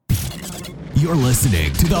You're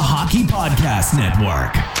listening to the Hockey Podcast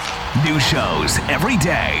Network. New shows every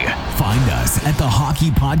day. Find us at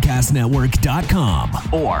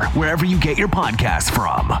thehockeypodcastnetwork.com or wherever you get your podcasts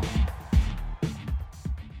from.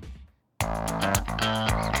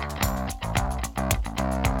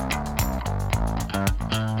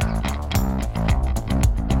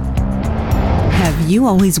 Have you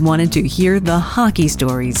always wanted to hear the hockey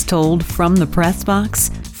stories told from the press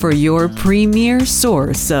box? For your premier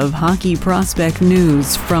source of hockey prospect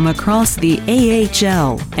news from across the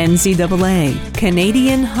AHL, NCAA,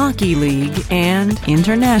 Canadian Hockey League, and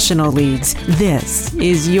international leagues, this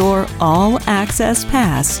is your all-access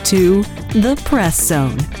pass to The Press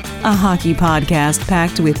Zone, a hockey podcast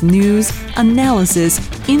packed with news, analysis,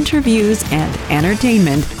 interviews, and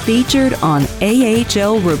entertainment featured on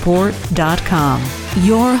AHLReport.com.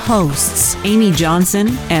 Your hosts, Amy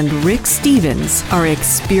Johnson and Rick Stevens, are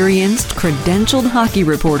experienced, credentialed hockey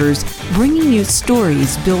reporters bringing you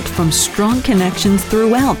stories built from strong connections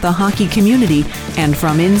throughout the hockey community and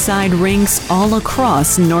from inside rinks all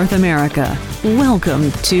across North America. Welcome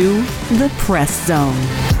to The Press Zone.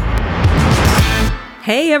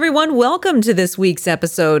 Hey everyone, welcome to this week's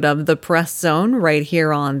episode of The Press Zone right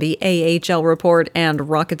here on the AHL Report and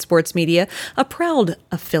Rocket Sports Media, a proud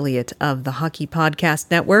affiliate of the Hockey Podcast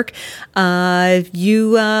Network.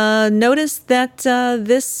 You noticed that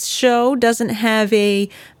this show doesn't have a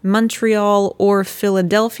Montreal or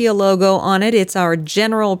Philadelphia logo on it. It's our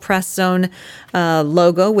general Press Zone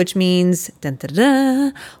logo, which means,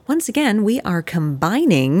 once again, we are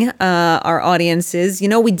combining our audiences. You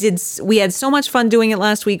know, we had so much fun doing it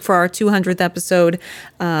last week for our 200th episode,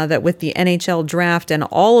 that with the NHL draft and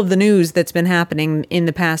all of the news that's been happening in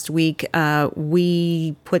the past week,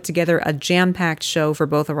 we put together a jam-packed show for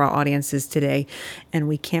both of our audiences today, and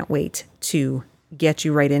we can't wait to get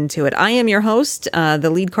you right into it. I am your host, the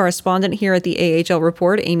lead correspondent here at the AHL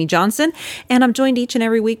Report, Amy Johnson, and I'm joined each and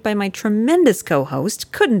every week by my tremendous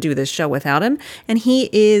co-host. Couldn't do this show without him, and he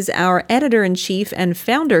is our editor-in-chief and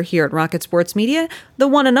founder here at Rocket Sports Media, the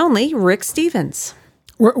one and only Rick Stevens.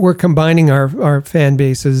 We're combining our fan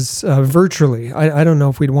bases virtually. I don't know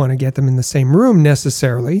if we'd want to get them in the same room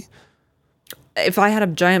necessarily. If I had a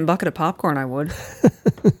giant bucket of popcorn, I would.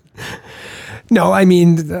 No, I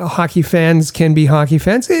mean, hockey fans can be hockey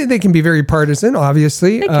fans. They can be very partisan,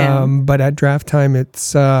 obviously. But at draft time,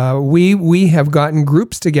 it's we have gotten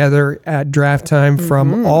groups together at draft time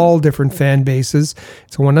from all different fan bases.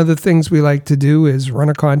 So one of the things we like to do is run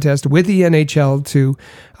a contest with the NHL to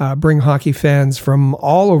bring hockey fans from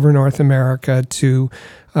all over North America to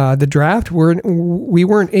the draft. We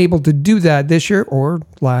weren't able to do that this year or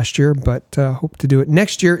last year, but hope to do it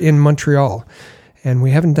next year in Montreal. And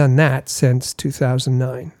we haven't done that since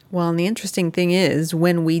 2009. Well, and the interesting thing is,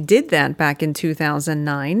 when we did that back in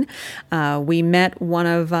 2009, we met one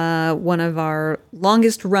of our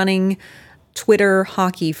longest-running Twitter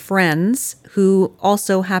hockey friends, who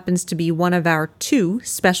also happens to be one of our two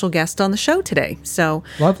special guests on the show today. So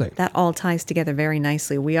lovely. That all ties together very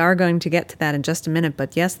nicely. We are going to get to that in just a minute,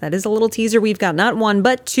 but yes, that is a little teaser. We've got not one,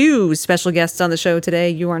 but two special guests on the show today.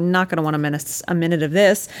 You are not going to want to miss a minute of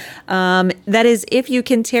this. That is, if you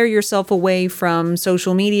can tear yourself away from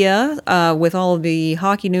social media with all of the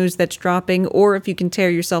hockey news that's dropping, or if you can tear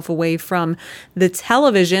yourself away from the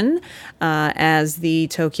television as the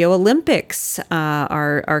Tokyo Olympics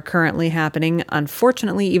are currently happening.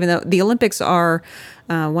 Unfortunately, even though the Olympics are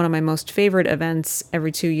one of my most favorite events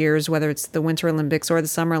every 2 years, whether it's the Winter Olympics or the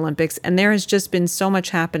Summer Olympics, and there has just been so much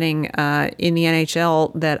happening in the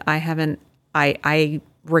NHL that I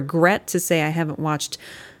regret to say I haven't watched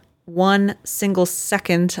one single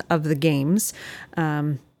second of the games.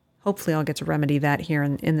 Hopefully I'll get to remedy that here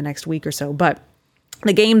in the next week or so, but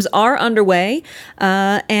the games are underway,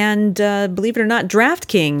 and believe it or not,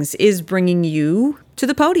 DraftKings is bringing you to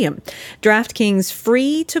the podium. DraftKings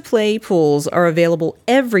free-to-play pools are available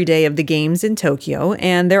every day of the games in Tokyo,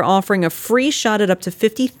 and they're offering a free shot at up to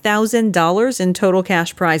 $50,000 in total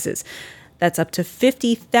cash prizes. That's up to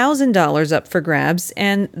 $50,000 up for grabs,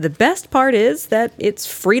 and the best part is that it's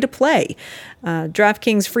free to play.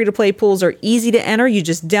 DraftKings free-to-play pools are easy to enter. You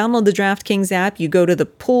just download the DraftKings app, you go to the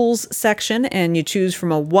pools section, and you choose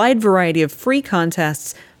from a wide variety of free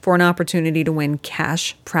contests for an opportunity to win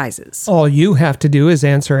cash prizes. All you have to do is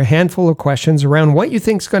answer a handful of questions around what you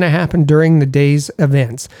think is going to happen during the day's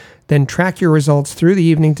events. Then track your results through the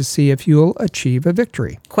evening to see if you'll achieve a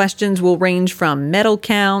victory. Questions will range from medal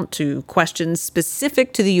count to questions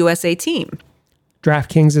specific to the USA team.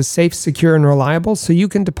 DraftKings is safe, secure, and reliable, so you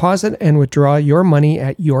can deposit and withdraw your money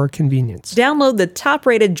at your convenience. Download the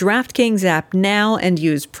top-rated DraftKings app now and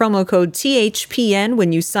use promo code THPN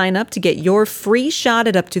when you sign up to get your free shot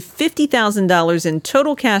at up to $50,000 in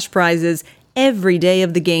total cash prizes every day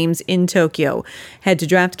of the games in Tokyo. Head to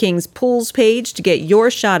DraftKings Pools page to get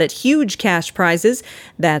your shot at huge cash prizes.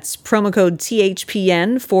 That's promo code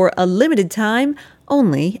THPN for a limited time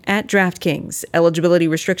only at DraftKings. Eligibility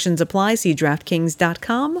restrictions apply. See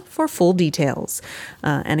DraftKings.com for full details.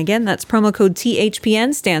 And again, that's promo code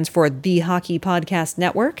THPN, stands for The Hockey Podcast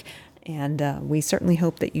Network. And we certainly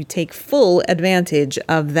hope that you take full advantage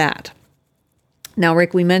of that. Now,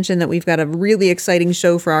 Rick, we mentioned that we've got a really exciting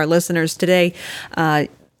show for our listeners today.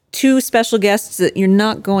 Two special guests that you're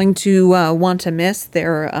not going to want to miss.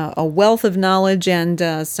 They're a wealth of knowledge and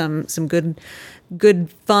some good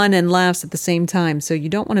fun and laughs at the same time, so you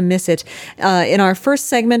don't want to miss it. In our first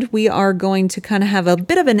segment, we are going to kind of have a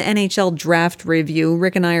bit of an NHL draft review.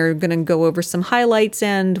 Rick and I are going to go over some highlights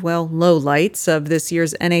and, well, lowlights of this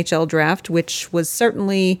year's NHL draft, which was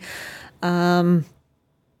certainly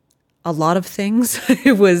a lot of things.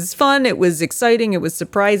 It was fun, it was exciting, it was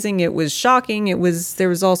surprising, it was shocking, there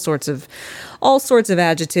was all sorts of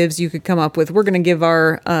adjectives you could come up with. We're going to give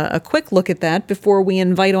a quick look at that before we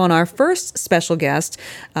invite on our first special guest,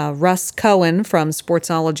 Russ Cohen from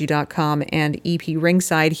Sportsology.com and EP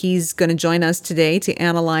Ringside. He's going to join us today to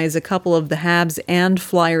analyze a couple of the Habs and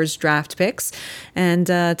Flyers draft picks and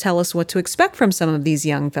tell us what to expect from some of these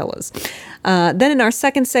young fellas. Then in our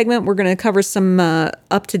second segment, we're going to cover some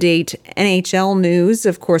up-to-date NHL news.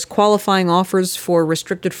 Of course, qualifying offers for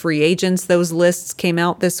restricted free agents. Those lists came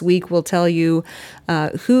out this week. We'll tell you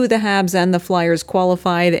who the Habs and the Flyers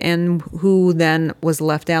qualified and who then was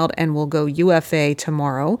left out, and we'll go UFA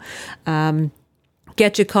tomorrow.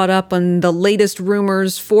 Get you caught up on the latest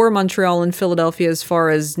rumors for Montreal and Philadelphia as far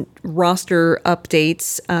as roster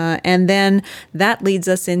updates. And then that leads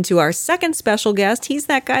us into our second special guest. He's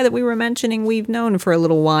that guy that we were mentioning we've known for a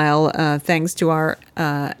little while, thanks to our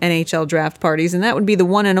NHL draft parties. And that would be the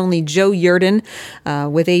one and only Joe Yerdon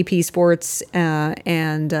with AP Sports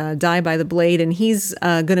and Die by the Blade. And he's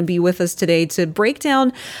going to be with us today to break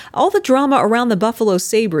down all the drama around the Buffalo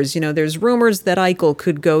Sabres. You know, there's rumors that Eichel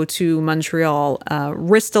could go to Montreal.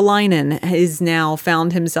 Ristolainen has now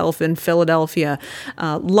found himself in Philadelphia.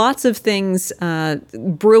 Lots of things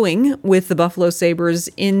brewing with the Buffalo Sabres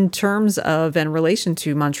in terms of and relation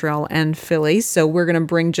to Montreal and Philly. So we're going to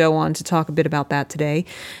bring Joe on to talk a bit about that today.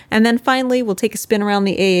 And then finally, we'll take a spin around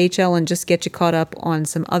the AHL and just get you caught up on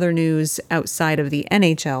some other news outside of the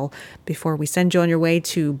NHL before we send you on your way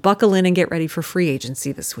to buckle in and get ready for free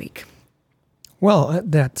agency this week. Well,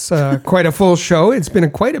 that's quite a full show. It's been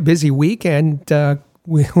quite a busy week, and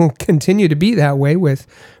we will continue to be that way with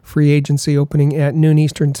free agency opening at noon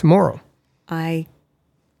Eastern tomorrow. I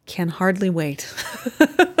can hardly wait.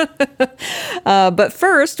 But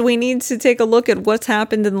first, we need to take a look at what's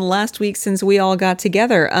happened in the last week since we all got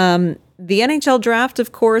together. The NHL draft,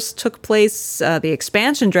 of course, took place. The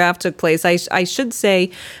expansion draft took place. I should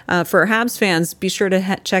say, for Habs fans, be sure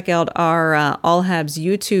to check out our All Habs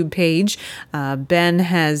YouTube page. Ben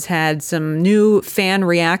has had some new fan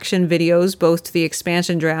reaction videos, both to the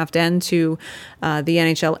expansion draft and to the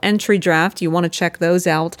NHL entry draft. You want to check those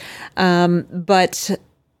out. But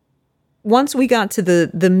once we got to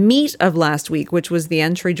the meat of last week, which was the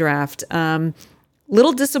entry draft,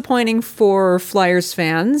 little disappointing for Flyers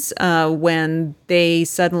fans when they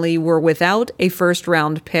suddenly were without a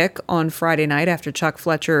first-round pick on Friday night after Chuck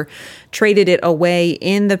Fletcher traded it away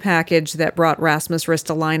in the package that brought Rasmus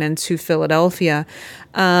Ristolainen to Philadelphia.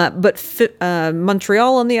 But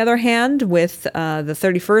Montreal, on the other hand, with the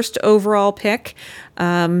 31st overall pick,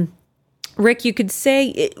 Rick, you could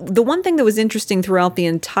say the one thing that was interesting throughout the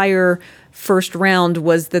entire first round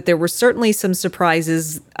was that there were certainly some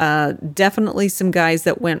surprises, definitely some guys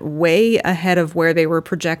that went way ahead of where they were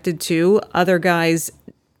projected to, other guys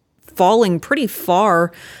falling pretty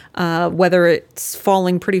far, whether it's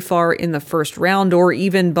falling pretty far in the first round or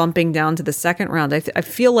even bumping down to the second round. I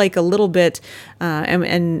feel like a little bit,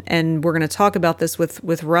 and we're going to talk about this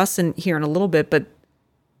with Russ here in a little bit, but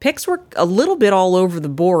picks were a little bit all over the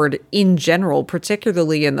board in general,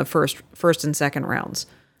 particularly in the first and second rounds.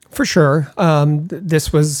 For sure.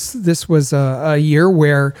 This was a year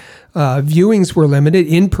where viewings were limited.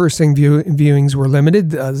 In-person viewings were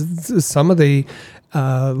limited. Some of the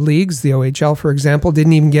leagues, the OHL, for example,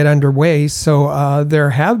 didn't even get underway. So there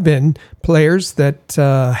have been players that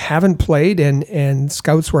haven't played, and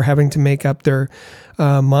scouts were having to make up their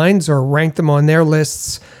minds or rank them on their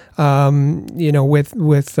lists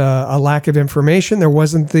with a lack of information. There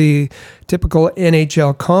wasn't the typical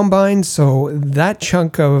NHL combine, so that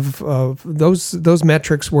chunk of those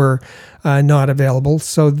metrics were not available.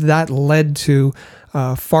 So that led to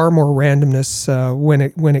far more randomness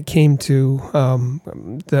when it came to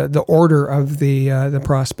the order of the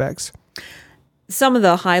prospects. Some of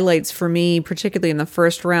the highlights for me, particularly in the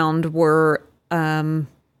first round, were, and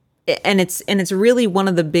it's really one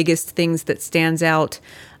of the biggest things that stands out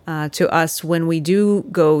to us when we do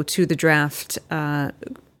go to the draft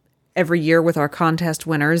every year with our contest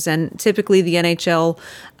winners. And typically the NHL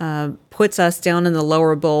puts us down in the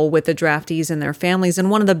lower bowl with the draftees and their families. And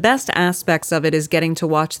one of the best aspects of it is getting to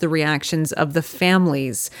watch the reactions of the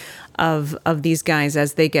families of these guys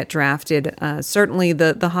as they get drafted. Certainly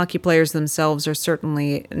the hockey players themselves are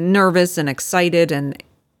certainly nervous and excited and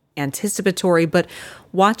anticipatory, but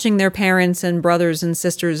watching their parents and brothers and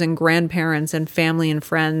sisters and grandparents and family and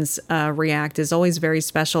friends react is always very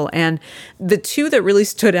special. And the two that really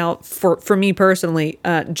stood out for me personally,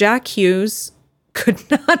 Jack Hughes could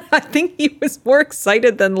not, I think he was more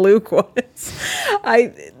excited than Luke was.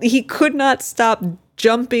 He could not stop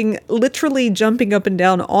literally jumping up and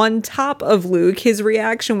down on top of Luke. His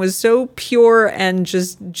reaction was so pure and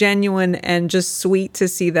just genuine and just sweet to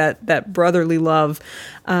see that brotherly love.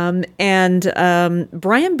 And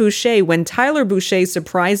Brian Boucher, when Tyler Boucher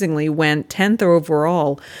surprisingly went 10th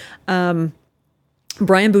overall,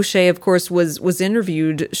 Brian Boucher, of course, was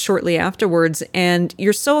interviewed shortly afterwards, and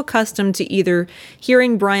you're so accustomed to either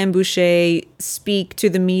hearing Brian Boucher speak to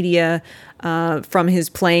the media from his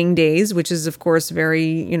playing days, which is, of course,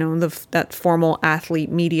 very, that formal athlete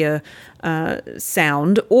media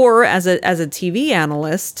sound, or as a TV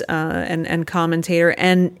analyst and commentator.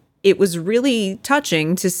 And it was really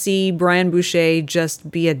touching to see Brian Boucher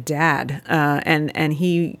just be a dad. And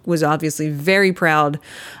he was obviously very proud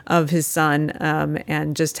of his son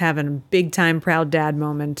and just having a big time proud dad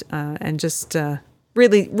moment and just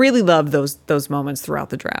really, really loved those moments throughout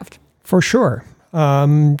the draft. For sure.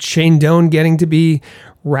 Shane Doan getting to be,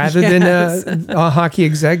 rather than a hockey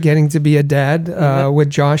exec, getting to be a dad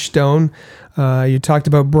with Josh Doan. You talked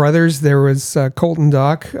about brothers. There was Colton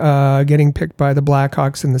Dock getting picked by the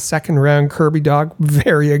Blackhawks in the second round. Kirby Dock,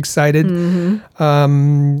 very excited. You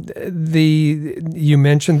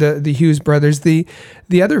mentioned the Hughes brothers. The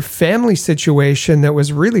other family situation that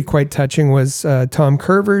was really quite touching was Tom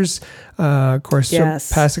Curvers, of course,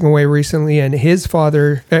 passing away recently, and his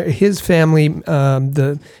father, his family,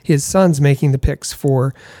 his sons making the picks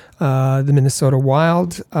for the Minnesota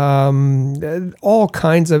Wild, all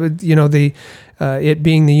kinds of it. It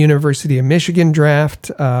being the University of Michigan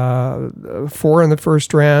draft, 4 in the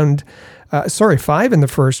first round. 5 in the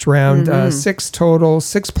first round, 6 total,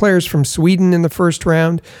 6 players from Sweden in the first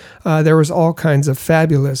round. There was all kinds of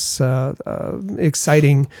fabulous,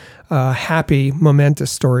 exciting, happy,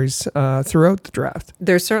 momentous stories throughout the draft.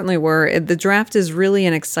 There certainly were. The draft is really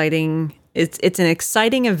an exciting It's an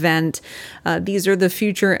exciting event. These are the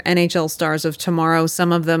future NHL stars of tomorrow.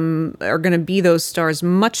 Some of them are going to be those stars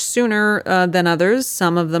much sooner than others.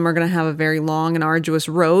 Some of them are going to have a very long and arduous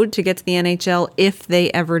road to get to the NHL if they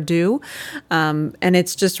ever do. And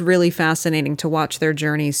it's just really fascinating to watch their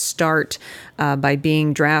journeys start by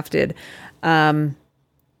being drafted.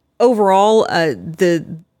 Overall,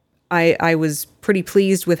 I was pretty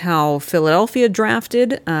pleased with how Philadelphia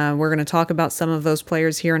drafted. We're going to talk about some of those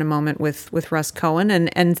players here in a moment with Russ Cohen,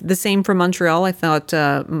 and the same for Montreal. I thought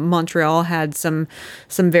Montreal had some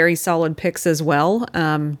very solid picks as well.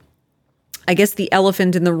 I guess the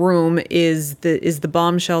elephant in the room is the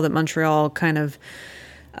bombshell that Montreal kind of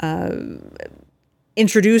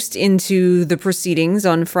introduced into the proceedings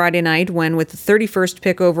on Friday night when, with the 31st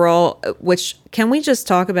pick overall, which, can we just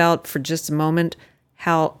talk about for just a moment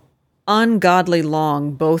how ungodly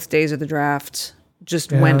long both days of the draft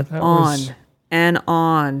just went on and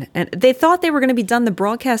on. And they thought they were going to be done the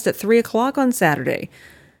broadcast at 3:00 on Saturday.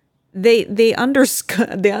 They underplanned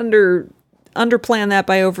that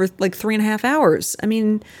by over like 3.5 hours. I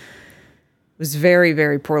mean, it was very,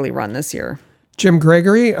 very poorly run this year. Jim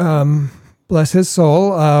Gregory, bless his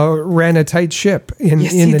soul, ran a tight ship in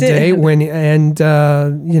the day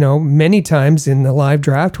many times in the live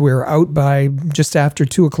draft we were out by just after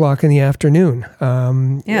 2:00 in the afternoon.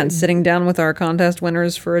 And sitting down with our contest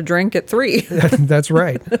winners for a drink at 3. That's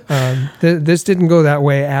right. This didn't go that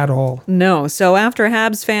way at all. No. So after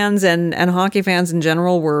Habs fans and hockey fans in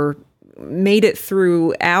general made it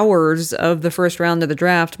through hours of the first round of the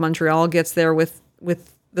draft, Montreal gets there with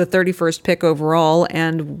the 31st pick overall,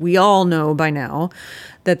 and we all know by now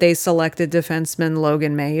that they selected defenseman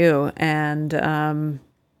Logan Mailloux. And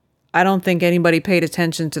I don't think anybody paid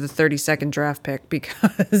attention to the 32nd draft pick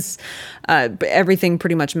because everything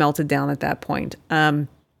pretty much melted down at that point.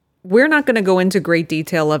 We're not going to go into great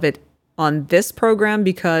detail of it on this program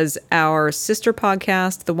because our sister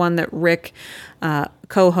podcast, the one that Rick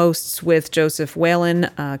co-hosts with Joseph Whalen,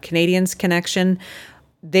 Canadiens Connection,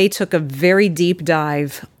 they took a very deep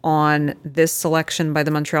dive on this selection by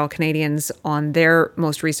the Montreal Canadiens on their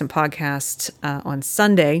most recent podcast on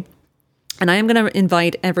Sunday. And I am going to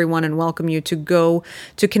invite everyone and welcome you to go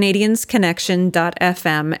to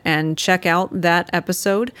CanadiensConnection.fm and check out that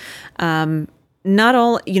episode. Not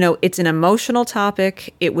all, it's an emotional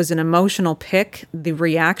topic. It was an emotional pick. The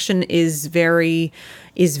reaction is very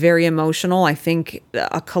emotional. I think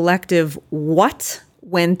a collective what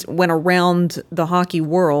went around the hockey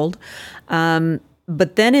world.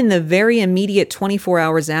 But then in the very immediate 24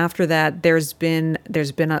 hours after that, there's been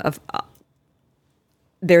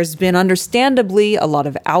understandably a lot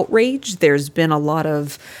of outrage. There's been a lot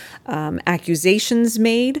of accusations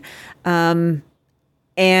made. And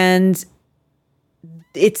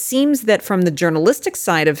it seems that from the journalistic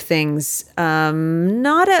side of things,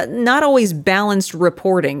 not always balanced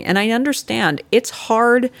reporting. And I understand it's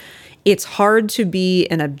hard to be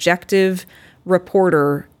an objective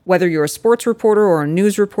reporter, whether you're a sports reporter or a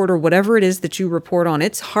news reporter, whatever it is that you report on.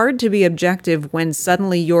 It's hard to be objective when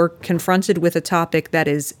suddenly you're confronted with a topic that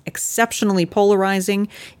is exceptionally polarizing,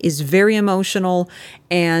 is very emotional,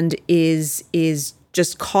 and is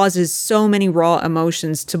just causes so many raw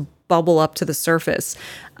emotions to bubble up to the surface.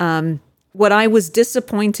 What I was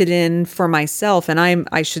disappointed in for myself, and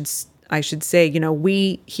I should say,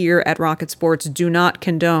 we here at Rocket Sports do not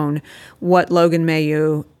condone what Logan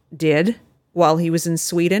Mailloux did while he was in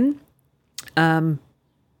Sweden.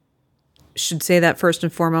 Should say that first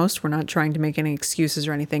and foremost. We're not trying to make any excuses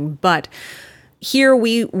or anything, but here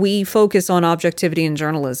we focus on objectivity in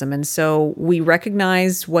journalism. And so we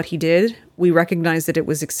recognize what he did. We recognize that it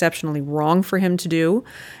was exceptionally wrong for him to do.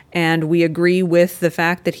 And we agree with the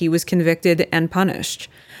fact that he was convicted and punished.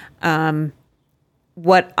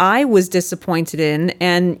 What I was disappointed in,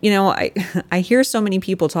 and, I hear so many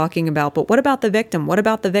people talking about, but what about the victim? What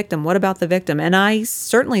about the victim? What about the victim? And I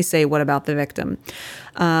certainly say, what about the victim?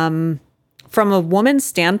 From a woman's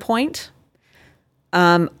standpoint,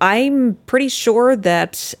 I'm pretty sure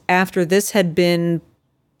that after this had been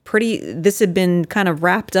kind of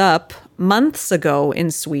wrapped up months ago in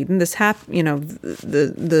Sweden. This happened,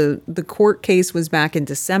 the court case was back in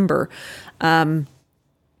December.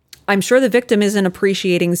 I'm sure the victim isn't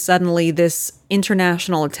appreciating suddenly this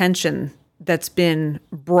international attention that's been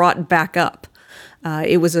brought back up.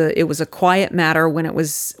 It was a quiet matter when it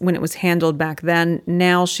was handled back then.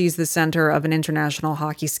 Now she's the center of an international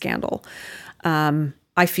hockey scandal.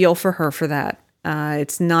 I feel for her for that.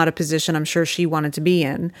 It's not a position I'm sure she wanted to be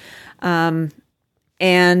in.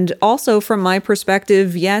 And also from my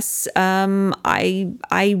perspective, yes, I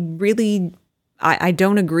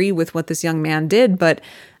don't agree with what this young man did, but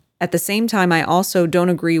at the same time, I also don't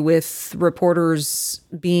agree with reporters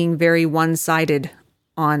being very one-sided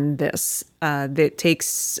on this. That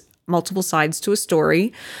takes multiple sides to a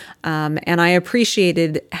story. And I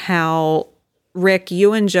appreciated how Rick,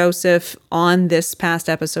 you and Joseph on this past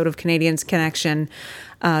episode of Canadiens Connection,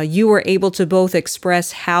 you were able to both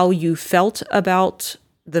express how you felt about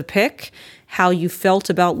the pick, how you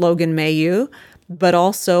felt about Logan Mailloux, but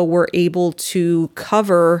also were able to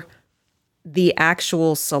cover the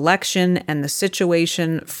actual selection and the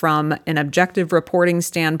situation from an objective reporting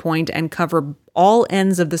standpoint and cover all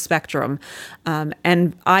ends of the spectrum.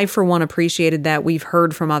 And I, for one, appreciated that. We've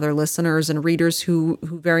heard from other listeners and readers who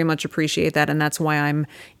very much appreciate that. And that's why I'm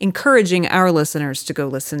encouraging our listeners to go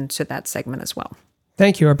listen to that segment as well.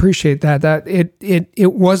 Thank you. I appreciate that. That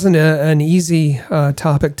it wasn't an easy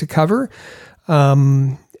topic to cover.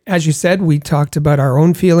 As you said, we talked about our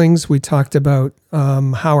own feelings. We talked about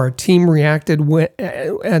how our team reacted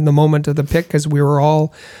at the moment of the pick, because we were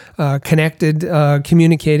all connected,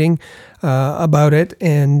 communicating about it.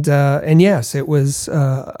 And yes, it was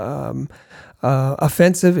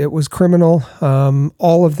offensive. It was criminal.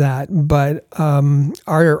 All of that. But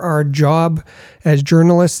our job as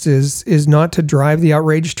journalists is not to drive the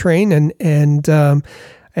outrage train.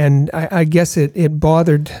 And I guess it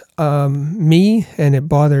bothered me, and it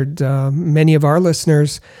bothered many of our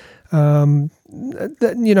listeners. That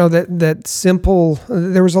simple.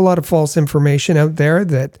 There was a lot of false information out there.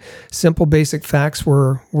 That simple, basic facts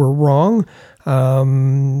were wrong.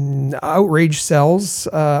 Outrage sells,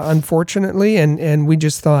 unfortunately, and we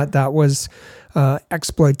just thought that was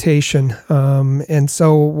exploitation. And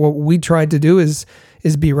so what we tried to do is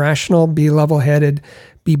be rational, be level-headed,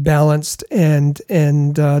 be balanced and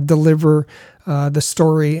deliver the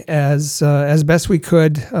story as best we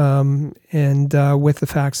could, and with the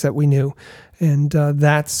facts that we knew. And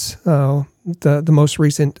that's the most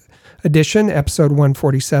recent edition, episode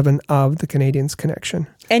 147 of the Canadiens Connection.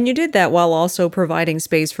 And you did that while also providing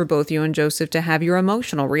space for both you and Joseph to have your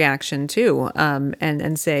emotional reaction too,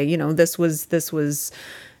 and say,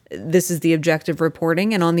 this is the objective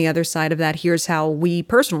reporting, and on the other side of that, here's how we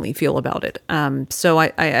personally feel about it. So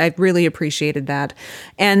I really appreciated that,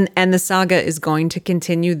 and the saga is going to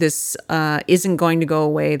continue. This isn't going to go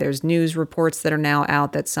away. There's news reports that are now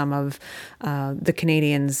out that some of the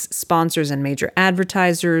Canadiens' sponsors and major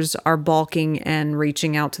advertisers are balking and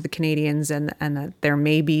reaching out to the Canadiens, and that there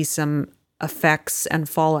may be some effects and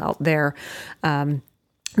fallout there. The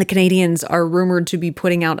Canadiens are rumored to be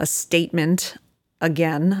putting out a statement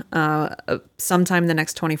again, sometime in the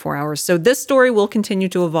next 24 hours. So this story will continue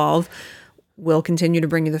to evolve. We'll continue to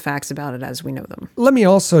bring you the facts about it as we know them. Let me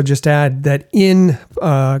also just add that in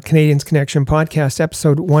Canadiens Connection podcast,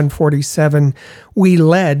 episode 147, we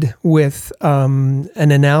led with an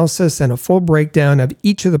analysis and a full breakdown of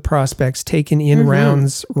each of the prospects taken in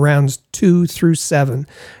rounds 2 through 7.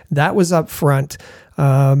 That was up front.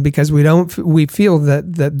 Because we feel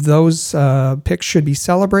that those picks should be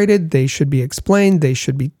celebrated, they should be explained, they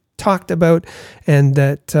should be talked about, and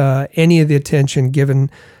that any of the attention given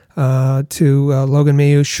to Logan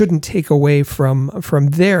Mailloux shouldn't take away from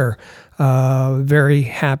their very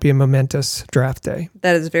happy and momentous draft day.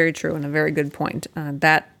 That is very true and a very good point.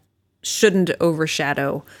 That shouldn't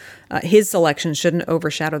overshadow his selection, shouldn't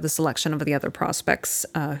overshadow the selection of the other prospects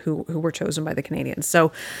who were chosen by the Canadiens.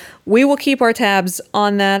 So we will keep our tabs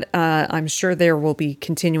on that. I'm sure there will be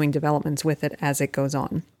continuing developments with it as it goes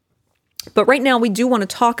on. But right now, we do want to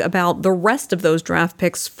talk about the rest of those draft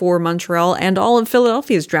picks for Montreal and all of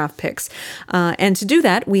Philadelphia's draft picks. And to do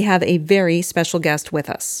that, we have a very special guest with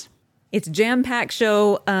us. It's a jam-packed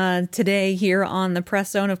show today here on the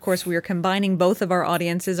Press Zone. Of course, we are combining both of our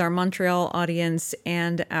audiences, our Montreal audience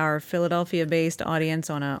and our Philadelphia-based audience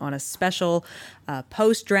on a special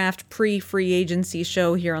post-draft pre-free agency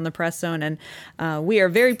show here on the Press Zone. And we are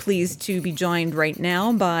very pleased to be joined right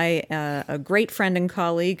now by a great friend and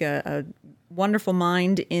colleague, a wonderful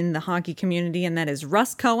mind in the hockey community, and that is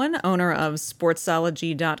Russ Cohen, owner of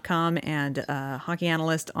Sportsology.com and hockey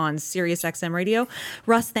analyst on SiriusXM Radio.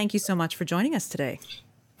 Russ, thank you so much for joining us today.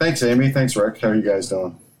 Thanks, Amy. Thanks, Rick. How are you guys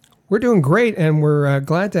doing? We're doing great, and we're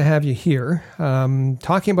glad to have you here,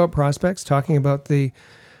 talking about prospects, talking about the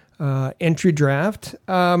entry draft.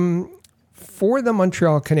 For the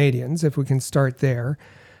Montreal Canadiens, if we can start there,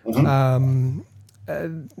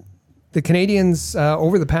 the Canadiens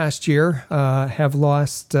over the past year have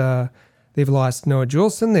lost. They've lost Noah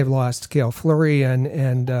Juleson. They've lost Cale Fleury,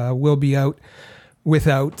 and will be out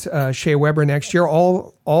without Shea Weber next year.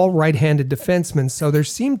 All right-handed defensemen. So there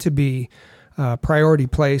seemed to be priority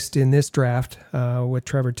placed in this draft with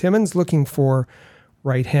Trevor Timmins looking for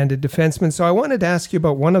right-handed defensemen. So I wanted to ask you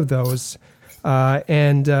about one of those,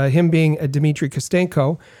 and him being Dmitry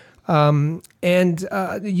Kostenko. And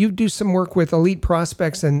you do some work with elite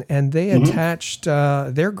prospects, and they attached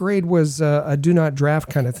their grade was a do not draft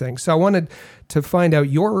kind of thing. So I wanted to find out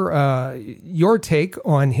your take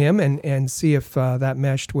on him and see if that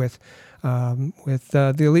meshed with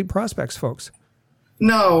the elite prospects folks.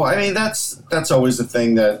 No, I mean that's always the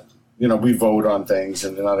thing that we vote on things,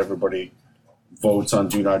 and not everybody votes on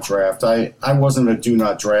do not draft. I wasn't a do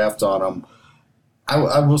not draft on him.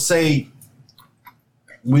 I will say,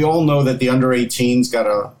 we all know that the under 18s got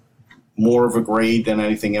a more of a grade than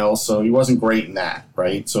anything else, so he wasn't great in that,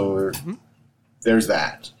 right? So there's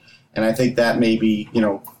that, and I think that maybe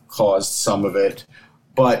caused some of it.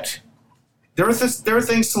 But there are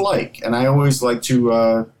things to like, and I always like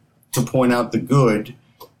to point out the good.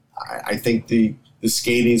 I think the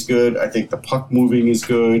skating is good. I think the puck moving is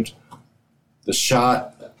good. The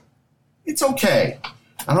shot, it's okay.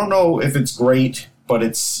 I don't know if it's great, but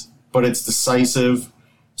it's decisive.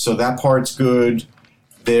 So that part's good.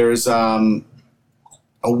 There's a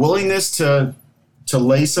willingness to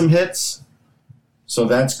lay some hits. So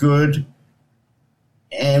that's good.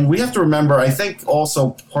 And we have to remember, I think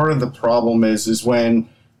also part of the problem is when,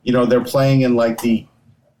 they're playing in like the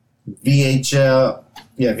VHL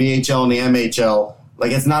and the MHL,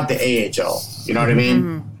 like it's not the AHL. You know what I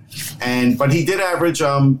mean? But he did average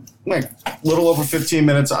a little over 15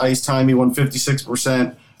 minutes of ice time. He won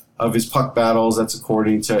 56% of his puck battles. That's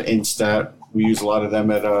according to Instat. We use a lot of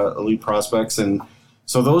them at Elite Prospects, and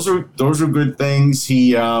so those are good things.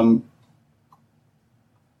 He the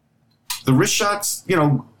wrist shot's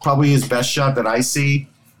probably his best shot that I see,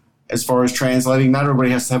 as far as translating. Not everybody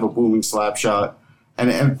has to have a booming slap shot.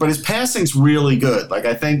 But his passing's really good. Like,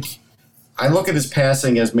 I look at his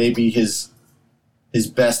passing as maybe his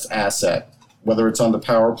best asset, whether it's on the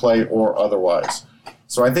power play or otherwise.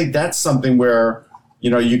 So I think that's something where,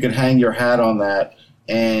 you can hang your hat on that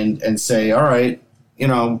and say, all right,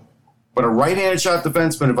 but a right-handed shot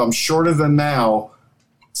defenseman, if I'm shorter than now,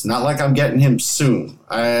 it's not like I'm getting him soon.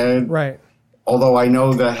 Right. Although I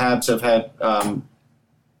know the Habs have had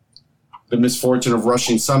the misfortune of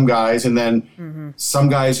rushing some guys, and then some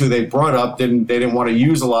guys who they brought up didn't want to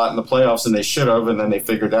use a lot in the playoffs, and they should have, and then they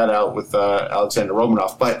figured that out with Alexander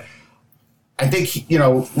Romanov. But I think,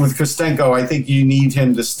 with Kostenko, I think you need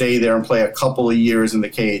him to stay there and play a couple of years in the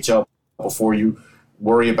KHL before you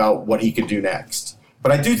worry about what he could do next.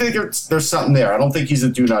 But I do think there's something there. I don't think he's a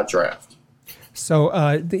do-not draft.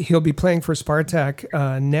 So he'll be playing for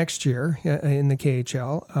Spartak next year in the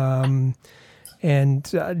KHL.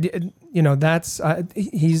 That's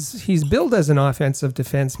he's billed as an offensive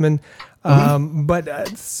defenseman,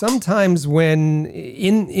 but sometimes when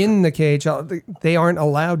in the KHL they aren't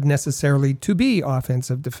allowed necessarily to be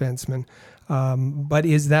offensive defensemen. But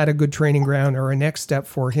is that a good training ground or a next step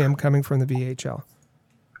for him coming from the VHL?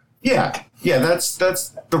 Yeah, that's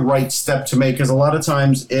the right step to make, because a lot of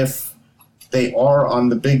times if they are on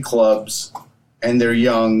the big clubs and they're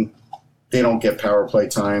young, they don't get power play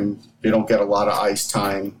time. They don't get a lot of ice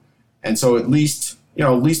time. And so at least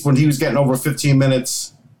when he was getting over 15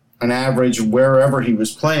 minutes an average wherever he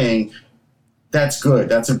was playing, that's good.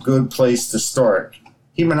 That's a good place to start.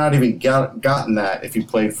 He might not even gotten that if he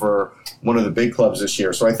played for one of the big clubs this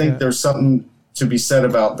year. So I think there's something to be said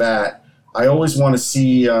about that. I always want to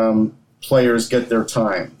see players get their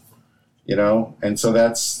time, and so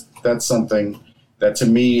that's something that to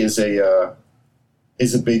me is a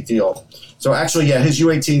big deal. So actually, his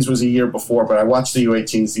U18s was a year before, but I watched the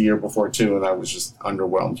U18s the year before too, and I was just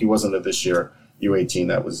underwhelmed. He wasn't a this year U18.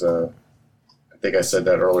 That was I think I said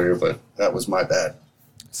that earlier, but that was my bad.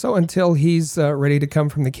 So until he's ready to come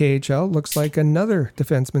from the KHL, looks like another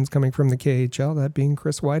defenseman's coming from the KHL, that being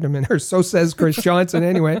Chris Weideman, or so says Chris Johnson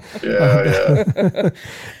anyway. Yeah.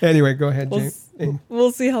 Anyway, go ahead, James.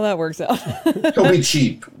 We'll see how that works out. He'll be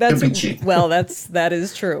cheap. Well, that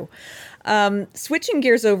is true. Switching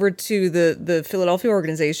gears over to the Philadelphia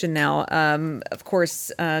organization now. Of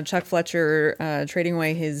course, Chuck Fletcher trading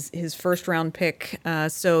away his first round pick.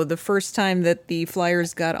 So the first time that the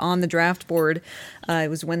Flyers got on the draft board, it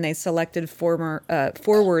was when they selected forward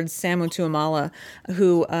Samu Tuomala,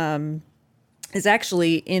 who is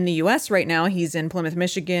actually in the U.S. right now. He's in Plymouth,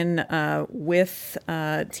 Michigan, with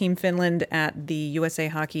Team Finland at the USA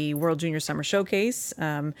Hockey World Junior Summer Showcase.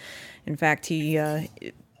 In fact, he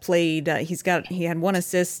played. He had one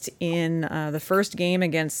assist in the first game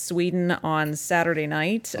against Sweden on Saturday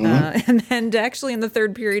night, and then actually in the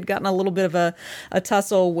third period gotten a little bit of a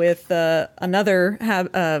tussle with another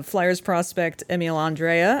Flyers prospect, Emil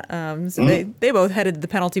Andrea. So they both headed the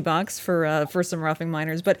penalty box for some roughing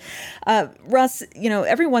minors. But Russ,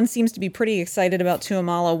 everyone seems to be pretty excited about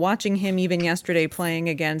Tuomala. Watching him even yesterday playing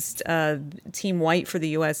against Team White for the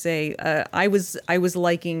USA, I was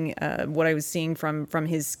liking what I was seeing from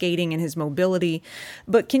his skating and his mobility.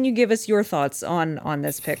 But can you give us your thoughts on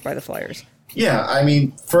this pick by the Flyers? Yeah, I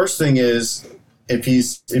mean, first thing is, if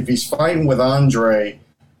he's fighting with Andre,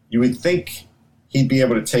 you would think he'd be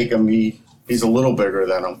able to take him. He's a little bigger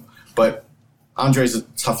than him, but Andre's a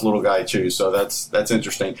tough little guy too, so that's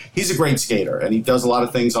interesting. He's a great skater, and he does a lot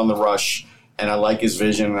of things on the rush, and I like his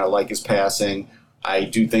vision, and I like his passing. I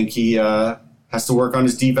do think he has to work on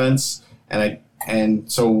his defense, and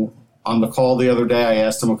so on the call the other day, I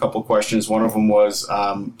asked him a couple questions. One of them was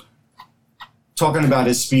talking about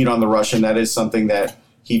his speed on the rush, and that is something that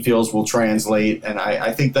he feels will translate, and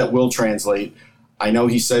I think that will translate. I know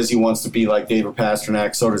he says he wants to be like David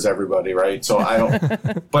Pastrnak, so does everybody, right? So I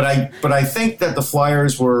don't, but I think that the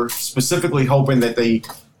Flyers were specifically hoping that they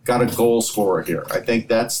got a goal scorer here. I think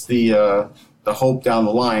that's the hope down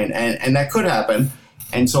the line, and that could happen,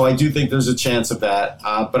 and so I do think there's a chance of that.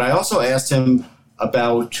 But I also asked him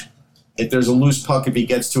about if there's a loose puck, if he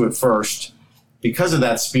gets to it first, because of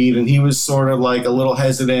that speed. And he was sort of like a little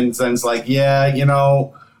hesitant, and it's like,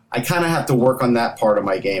 I kind of have to work on that part of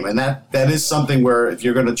my game. And that is something where if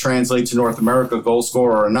you're going to translate to North America, goal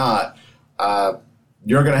scorer or not,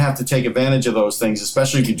 you're going to have to take advantage of those things,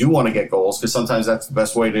 especially if you do want to get goals, because sometimes that's the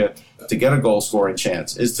best way to get a goal scoring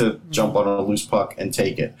chance is to jump on a loose puck and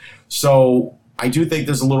take it. So I do think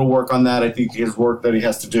there's a little work on that. I think there's work that he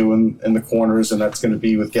has to do in the corners, and that's going to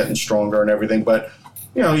be with getting stronger and everything. But,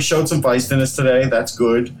 he showed some feistiness today. That's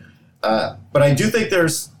good. But I do think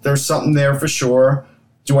there's something there for sure.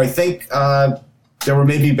 Do I think there were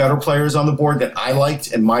maybe better players on the board that I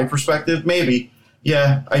liked in my perspective? Maybe.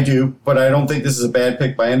 Yeah, I do. But I don't think this is a bad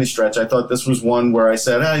pick by any stretch. I thought this was one where I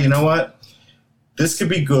said, you know what? This could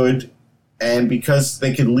be good. And because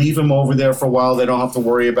they could leave him over there for a while, they don't have to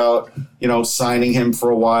worry about, signing him for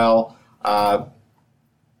a while.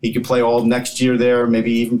 He could play all next year there,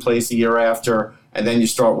 maybe even plays the year after, and then you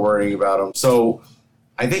start worrying about him. So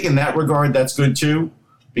I think in that regard, that's good too,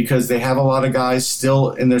 because they have a lot of guys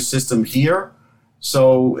still in their system here.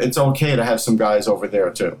 So it's okay to have some guys over there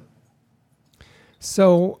too.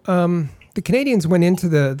 So the Canadiens went into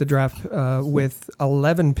the draft with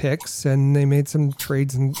 11 picks, and they made some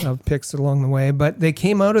trades of picks along the way, but they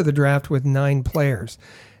came out of the draft with 9 players.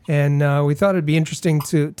 And we thought it'd be interesting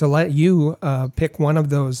to let you pick one of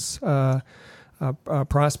those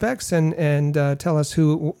prospects and tell us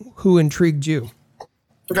who intrigued you.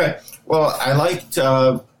 Okay. Well, I liked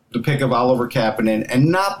the pick of Oliver Kapanen, and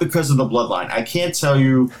not because of the bloodline. I can't tell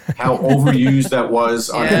you how overused that was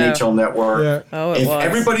on NHL Network. Yeah. Oh, it if was.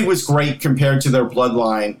 everybody was great compared to their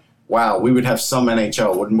bloodline, wow, we would have some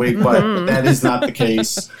NHL, wouldn't we? But that is not the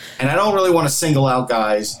case. And I don't really want to single out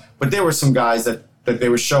guys, but there were some guys that they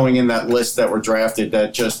were showing in that list that were drafted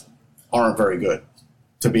that just aren't very good,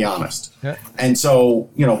 to be honest. Yeah. And so,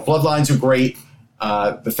 bloodlines are great.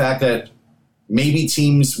 The fact that maybe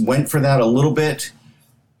teams went for that a little bit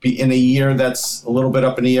in a year that's a little bit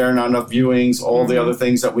up in the air, not enough viewings, all the other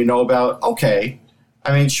things that we know about, okay.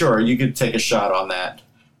 I mean, sure, you could take a shot on that.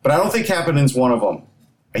 But I don't think Kapanen's one of them.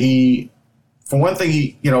 For one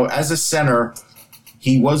thing, as a center,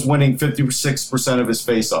 he was winning 56% of his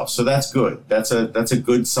faceoffs, so that's good. That's a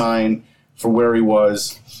good sign for where he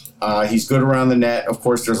was. He's good around the net. Of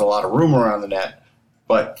course, there's a lot of room around the net,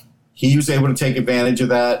 but he was able to take advantage of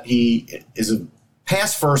that. He is a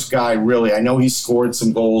pass-first guy, really. I know he scored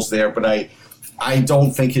some goals there, but I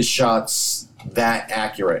don't think his shot's that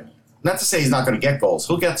accurate. Not to say he's not going to get goals.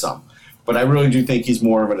 He'll get some. But I really do think he's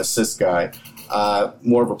more of an assist guy,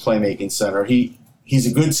 more of a playmaking center. He's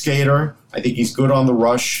a good skater. I think he's good on the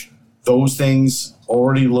rush. Those things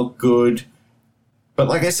already look good. But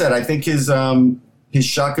like I said, I think his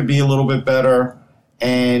shot could be a little bit better.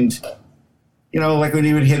 And, like when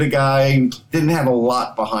he would hit a guy, didn't have a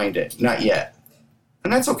lot behind it. Not yet.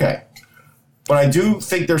 And that's okay. But I do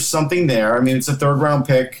think there's something there. I mean, it's a third-round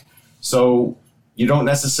pick, so you don't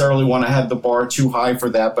necessarily want to have the bar too high for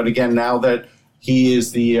that. But again, now that he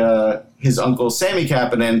is his uncle Sammy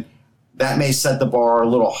Kapanen, that may set the bar a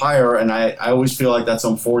little higher, and I always feel like that's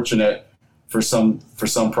unfortunate for some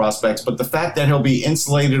prospects. But the fact that he'll be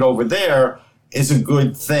insulated over there is a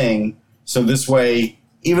good thing. So this way,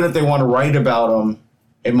 even if they want to write about him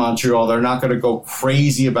in Montreal, they're not going to go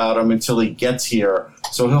crazy about him until he gets here.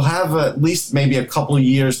 So he'll have at least maybe a couple of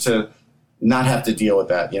years to not have to deal with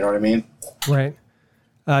that. You know what I mean? Right.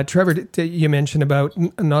 Trevor, you mentioned about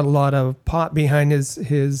not a lot of pop behind his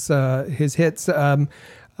hits.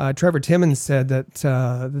 Trevor Timmons said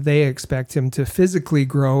that they expect him to physically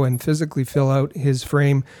grow and physically fill out his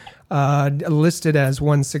frame, listed as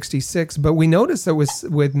 166. But we noticed that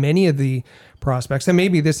with many of the prospects, and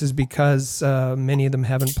maybe this is because many of them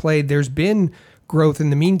haven't played, there's been growth in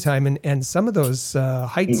the meantime, and some of those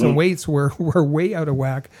heights and weights were way out of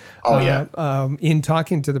whack. In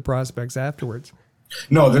talking to the prospects afterwards.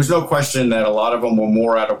 No, there's no question that a lot of them were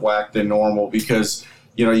more out of whack than normal because,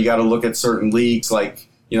 you got to look at certain leagues like,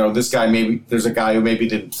 this guy, maybe there's a guy who maybe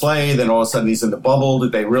didn't play, then all of a sudden he's in the bubble.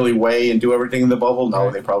 Did they really weigh and do everything in the bubble? No,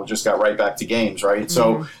 they probably just got right back to games, right?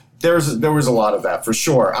 So there was a lot of that for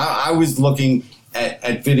sure. I was looking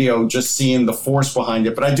at video, just seeing the force behind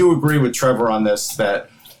it. But I do agree with Trevor on this, that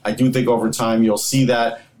I do think over time you'll see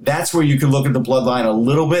that. That's where you can look at the bloodline a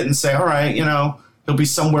little bit and say, all right, he'll be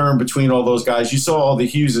somewhere in between all those guys. You saw all the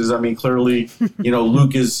Hugheses. I mean, clearly,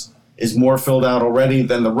 Luke is more filled out already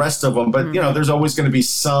than the rest of them. But, there's always going to be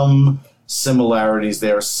some similarities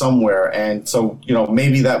there somewhere. And so,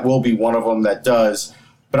 maybe that will be one of them that does.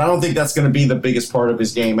 But I don't think that's going to be the biggest part of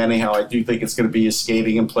his game anyhow. I do think it's going to be his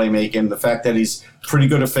skating and playmaking. The fact that he's pretty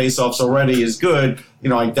good at faceoffs already is good.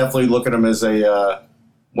 I definitely look at him as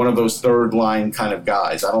one of those third-line kind of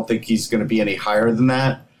guys. I don't think he's going to be any higher than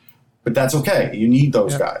that. But that's okay. You need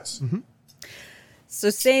those guys. Mm-hmm. So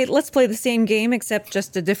let's play the same game, except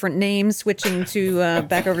just a different name, switching to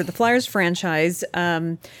back over to the Flyers franchise.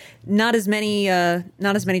 Not as many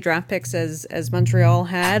draft picks as Montreal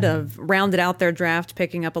had. Rounded out their draft,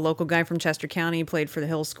 picking up a local guy from Chester County, played for the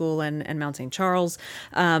Hill School and Mount St. Charles.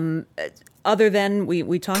 Other than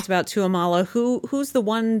we talked about Tuamala, who's the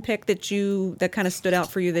one pick that kind of stood out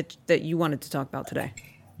for you that you wanted to talk about today?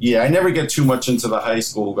 Yeah, I never get too much into the high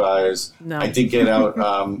school guys. No. I did get out.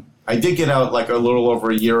 I did get out like a little over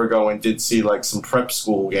a year ago and did see like some prep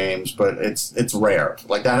school games, but it's rare.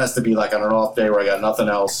 Like that has to be like on an off day where I got nothing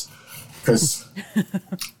else, because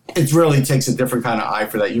it really takes a different kind of eye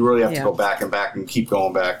for that. You really have to go back and keep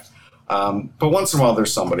going back. But once in a while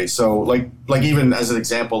there's somebody. So like even as an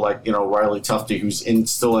example, like, you know, Riley Tufte, who's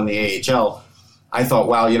still in the AHL. I thought,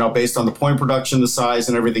 wow, you know, based on the point production, the size,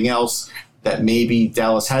 and everything else, that maybe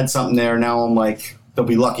Dallas had something there. Now I'm like, they'll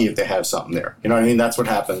be lucky if they have something there. You know what I mean? That's what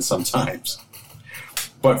happens sometimes.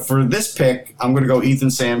 But for this pick, I'm going to go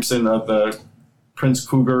Ethan Sampson of the Prince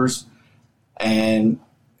Cougars. And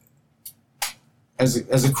as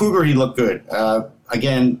a Cougar, he looked good.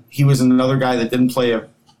 Again, he was another guy that didn't play a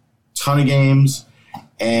ton of games.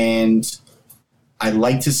 And I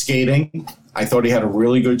liked his skating. I thought he had a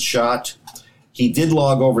really good shot. He did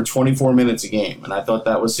log over 24 minutes a game, and I thought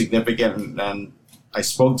that was significant, and I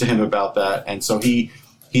spoke to him about that. And so he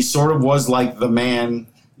sort of was like the man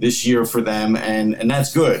this year for them, and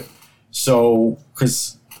that's good. So,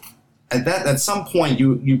 because at some point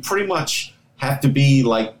you pretty much have to be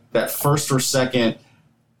like that first or second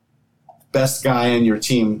best guy on your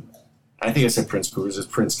team. I think I said Prince Cougars, it's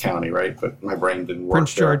Prince County, right? But my brain didn't work.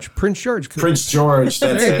 Prince George. Prince George,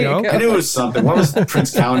 that's it. I knew it was something. What was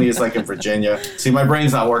Prince County? Is like in Virginia. See, my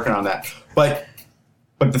brain's not working on that. But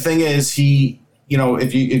the thing is, you know,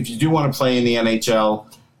 if you do want to play in the NHL,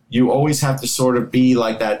 you always have to sort of be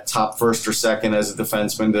like that top first or second as a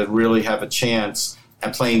defenseman to really have a chance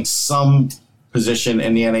at playing some position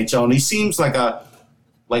in the NHL. And he seems like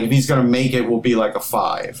if he's going to make it, will be like a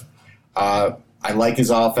 5. I like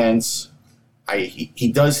his offense.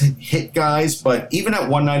 He does hit guys, but even at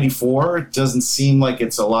 194, it doesn't seem like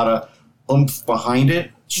it's a lot of oomph behind it.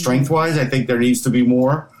 Strength-wise, I think there needs to be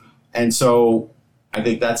more. And so I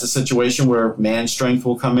think that's a situation where man strength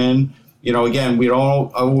will come in. You know, again, we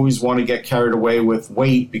don't always want to get carried away with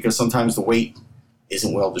weight, because sometimes the weight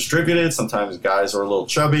isn't well distributed. Sometimes guys are a little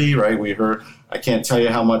chubby, right? I can't tell you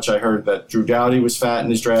how much I heard that Drew Doughty was fat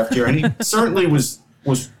in his draft year, and he certainly was,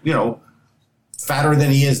 you know, fatter than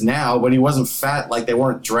he is now, but he wasn't fat like they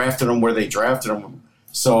weren't drafting him where they drafted him.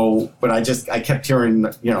 So, but I kept hearing,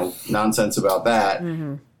 you know, nonsense about that.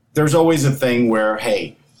 Mm-hmm. There's always a thing where,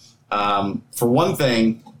 hey, for one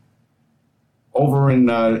thing, over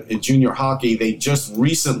in junior hockey, they just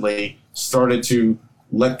recently started to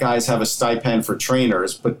let guys have a stipend for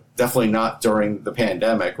trainers, but definitely not during the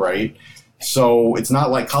pandemic, right? So it's not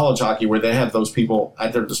like college hockey where they have those people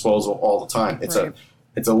at their disposal all the time.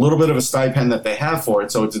 It's a little bit of a stipend that they have for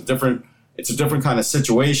it, so it's a different kind of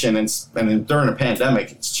situation. And during a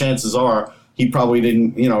pandemic, chances are he probably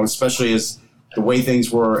didn't, you know, especially as the way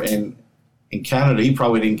things were in Canada, he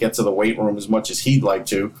probably didn't get to the weight room as much as he'd like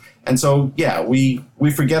to. And so, yeah, we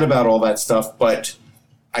forget about all that stuff, but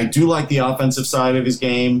I do like the offensive side of his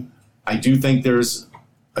game. I do think there's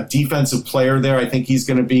a defensive player there. I think he's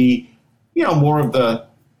going to be, you know, more of the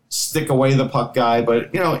stick away the puck guy.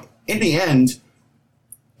 But, you know, in the end,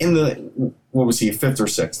 what was he, 5th or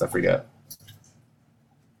 6th? I forget.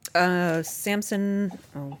 Samson.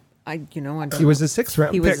 Oh, I don't. He was a 6th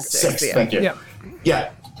round pick. He was a 6th, yeah. Thank you.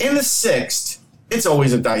 Yeah. In the 6th, it's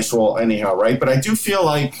always a dice roll anyhow, right? But I do feel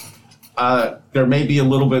like there may be a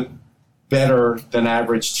little bit better than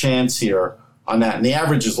average chance here on that. And the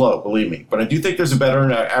average is low, believe me. But I do think there's a better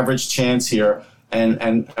average chance here.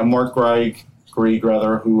 And Mark Greig,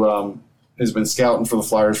 who has been scouting for the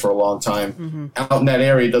Flyers for a long time, out in that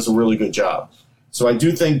area, does a really good job. So I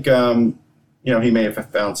do think, you know, he may have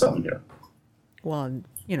found something here. Well,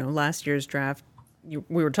 you know, last year's draft,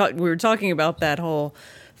 we were talking about that whole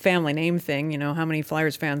family name thing. You know, how many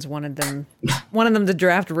Flyers fans wanted them to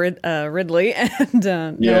draft Ridley, and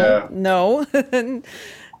no.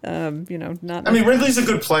 You know, not. I mean, Ridley's a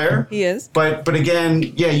good player. He is, but again,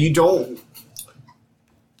 yeah, you don't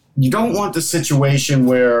want the situation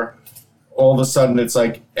where all of a sudden it's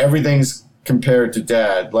like everything's compared to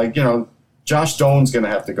dad. Like, you know, Josh Doan's going to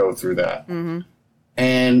have to go through that. Mm-hmm.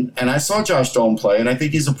 And I saw Josh Doan play, and I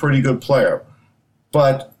think he's a pretty good player.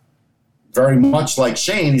 But very much like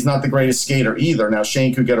Shane, he's not the greatest skater either. Now,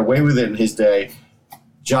 Shane could get away with it in his day.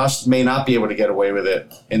 Josh may not be able to get away with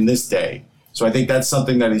it in this day. So I think that's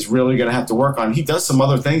something that he's really going to have to work on. He does some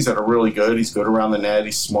other things that are really good. He's good around the net.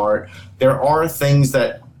 He's smart. There are things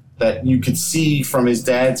that you could see from his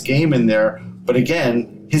dad's game in there. But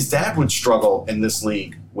again, his dad would struggle in this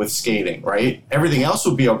league with skating, right? Everything else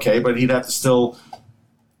would be okay, but he'd have to still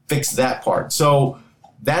fix that part. So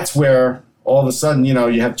that's where all of a sudden,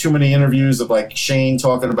 you have too many interviews of like Shane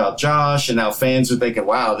talking about Josh, and now fans are thinking,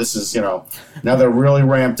 wow, this is, now they're really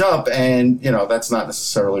ramped up, and, that's not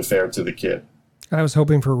necessarily fair to the kid. I was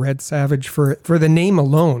hoping for Red Savage for the name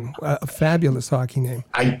alone, a fabulous hockey name.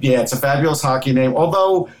 It's a fabulous hockey name.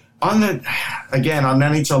 Although on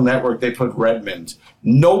NHL Network, they put Redmond.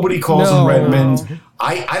 Nobody calls him Redmond.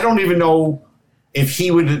 I don't even know if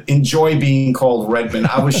he would enjoy being called Redmond.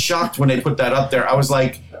 I was shocked when they put that up there. I was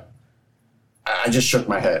like, I just shook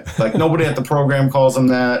my head. Like, nobody at the program calls him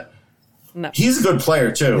that. No. He's a good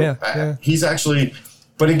player, too. Yeah. He's actually,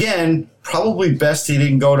 but again, probably best he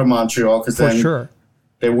didn't go to Montreal, because then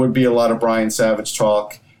there would be a lot of Brian Savage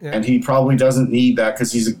talk, and he probably doesn't need that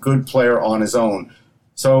because he's a good player on his own.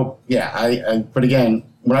 So, but again,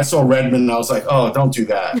 when I saw Redmond, I was like, oh, don't do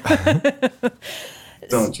that.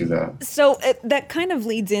 Don't do that. So that kind of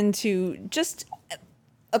leads into just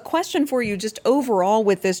a question for you, just overall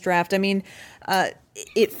with this draft. I mean,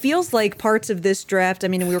 it feels like parts of this draft, I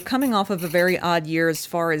mean, we were coming off of a very odd year as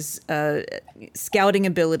far as scouting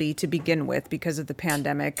ability to begin with because of the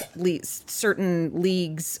pandemic. Certain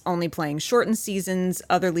leagues only playing shortened seasons,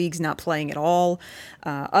 other leagues not playing at all,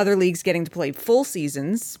 other leagues getting to play full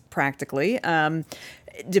seasons practically,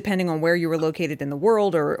 depending on where you were located in the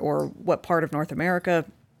world or what part of North America.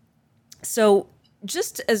 So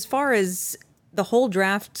just as far as the whole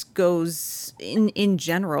draft goes in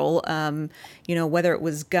general, whether it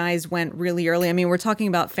was guys went really early. I mean, we're talking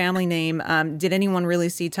about family name. Did anyone really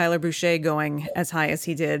see Tyler Boucher going as high as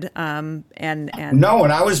he did? No, and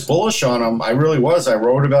I was bullish on him. I really was. I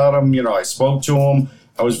wrote about him. I spoke to him.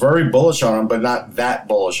 I was very bullish on him, but not that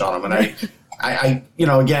bullish on him. And I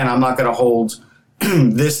again, I'm not going to hold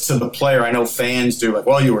this to the player. I know fans do, like,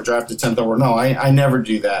 well, you were drafted 10th over. No, I never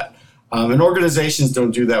do that. And organizations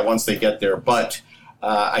don't do that once they get there. But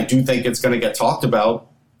I do think it's going to get talked about,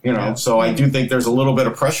 So I do think there's a little bit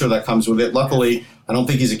of pressure that comes with it. Luckily, I don't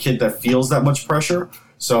think he's a kid that feels that much pressure.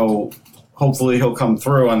 So hopefully he'll come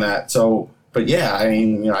through on that. So, but yeah, I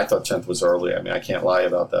mean, I thought 10th was early. I mean, I can't lie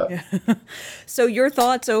about that. Yeah. So your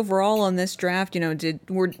thoughts overall on this draft,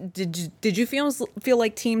 did you feel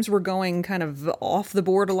like teams were going kind of off the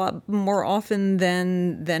board a lot more often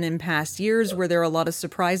than in past years? Were there a lot of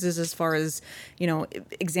surprises as far as,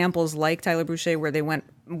 examples like Tyler Boucher where they went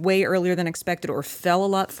way earlier than expected or fell a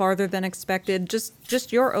lot farther than expected?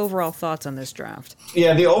 Just your overall thoughts on this draft.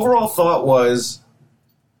 Yeah, the overall thought was,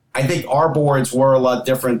 I think our boards were a lot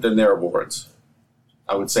different than their boards.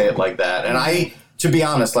 I would say it like that. And to be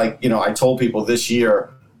honest, I told people this year,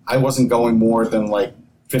 I wasn't going more than like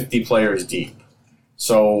 50 players deep.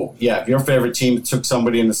 So, yeah, if your favorite team took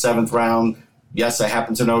somebody in the 7th round, yes, I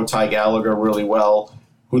happen to know Ty Gallagher really well,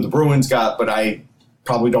 who the Bruins got, but I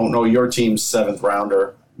probably don't know your team's 7th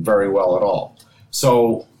rounder very well at all.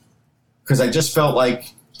 So, because I just felt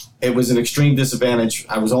like it was an extreme disadvantage.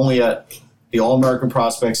 I was only at the All-American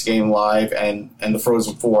Prospects game live and the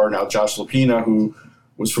Frozen Four. Now, Josh Lapina, who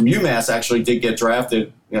was from UMass, actually did get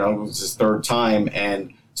drafted. It was his 3rd time.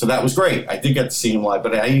 And so that was great. I did get to see him live,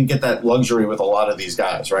 but I didn't get that luxury with a lot of these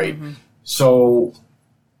guys, right? Mm-hmm. So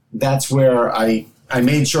that's where I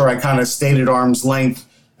made sure I kind of stayed at arm's length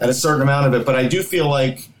at a certain amount of it. But I do feel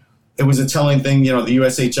like it was a telling thing. The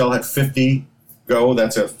USHL had 50 go.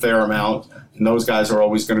 That's a fair amount. And those guys are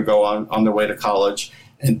always going to go on their way to college.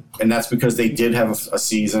 And that's because they did have a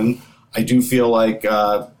season. I do feel like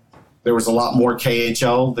there was a lot more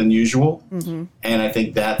KHL than usual. Mm-hmm. And I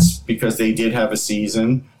think that's because they did have a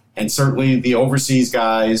season. And certainly the overseas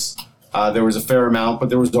guys, there was a fair amount, but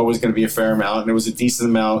there was always going to be a fair amount. And there was a decent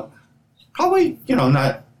amount, probably,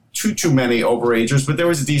 not too many overagers, but there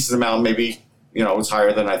was a decent amount. Maybe, it was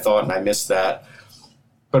higher than I thought, and I missed that.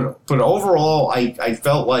 But overall, I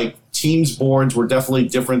felt like teams' boards were definitely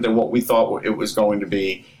different than what we thought it was going to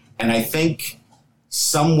be. And I think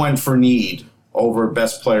some went for need over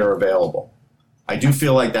best player available. I do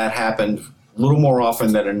feel like that happened a little more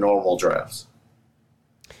often than in normal drafts.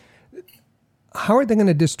 How are they going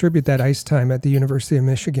to distribute that ice time at the University of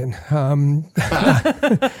Michigan? I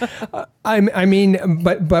mean,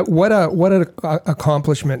 but what an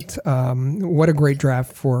accomplishment! What a great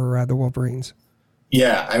draft for the Wolverines.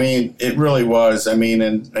 Yeah, I mean, it really was. I mean,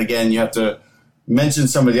 and again, you have to mention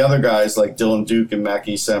some of the other guys like Dylan Duke and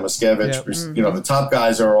Mackie Samoskevich. Yep. Mm-hmm. The top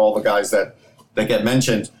guys are all the guys that get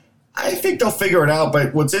mentioned. I think they'll figure it out.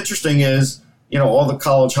 But what's interesting is, all the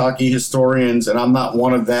college hockey historians, and I'm not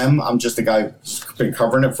one of them. I'm just a guy who's been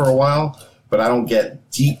covering it for a while, but I don't get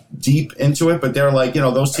deep into it. But they're like,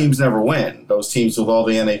 those teams never win. Those teams with all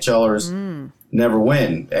the NHLers never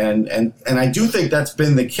win. And I do think that's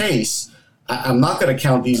been the case. I'm not going to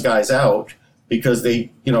count these guys out because they,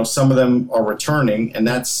 some of them are returning, and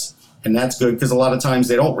that's good because a lot of times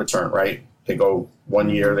they don't return, right? They go 1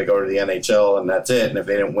 year, they go to the NHL, and that's it. And if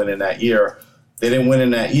they didn't win in that year, they didn't win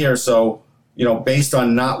in that year. So, based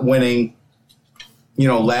on not winning,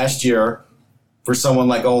 last year for someone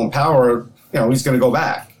like Owen Power, he's going to go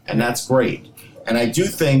back, and that's great. And I do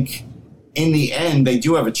think in the end they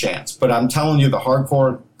do have a chance. But I'm telling you, the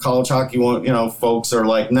hardcore college hockey, folks are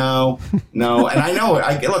like, no. And I know it.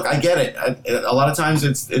 I get it. A lot of times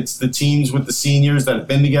it's the teams with the seniors that have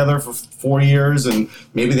been together for 4 years, and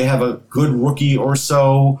maybe they have a good rookie or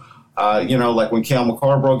so, like when Cale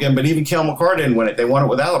Makar broke in. But even Cale Makar didn't win it. They won it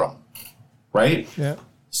without him, right? Yeah.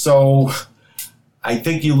 So I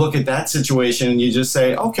think you look at that situation and you just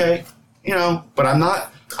say, okay, but I'm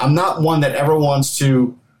not one that ever wants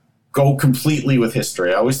to go completely with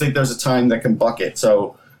history. I always think there's a time that can bucket.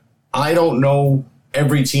 So I don't know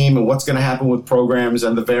every team and what's going to happen with programs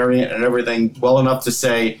and the variant and everything well enough to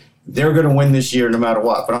say they're going to win this year no matter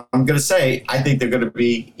what. But I'm going to say I think they're going to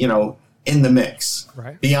be, in the mix.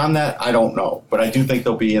 Right. Beyond that, I don't know. But I do think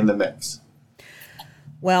they'll be in the mix.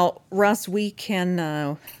 Well, Russ, we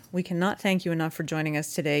cannot thank you enough for joining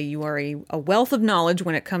us today. You are a wealth of knowledge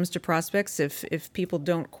when it comes to prospects. If people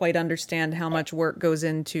don't quite understand how much work goes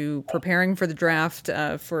into preparing for the draft,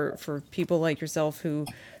 for people like yourself who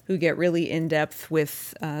get really in depth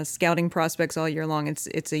with scouting prospects all year long,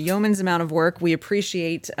 it's a yeoman's amount of work. We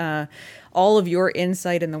appreciate all of your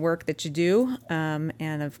insight in the work that you do,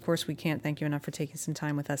 and of course, we can't thank you enough for taking some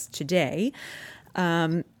time with us today.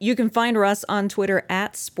 You can find Russ on Twitter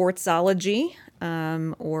at Sportsology.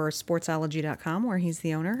 Or sportsology.com, where he's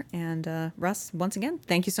the owner. And Russ, once again,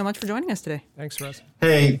 thank you so much for joining us today. Thanks, Russ.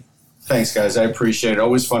 Hey, thanks, guys. I appreciate it.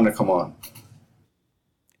 Always fun to come on.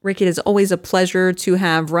 Rick, it is always a pleasure to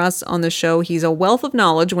have Russ on the show. He's a wealth of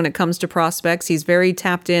knowledge when it comes to prospects. He's very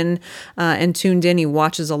tapped in and tuned in. He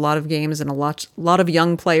watches a lot of games and a lot of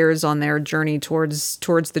young players on their journey towards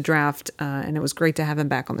the draft. And it was great to have him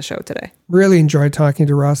back on the show today. Really enjoyed talking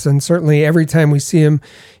to Russ, and certainly every time we see him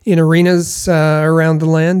in arenas around the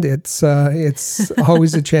land, it's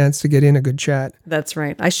always a chance to get in a good chat. That's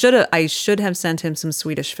right. I should have sent him some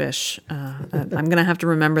Swedish fish. I'm going to have to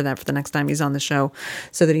remember that for the next time he's on the show,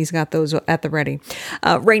 so that he's got those at the ready.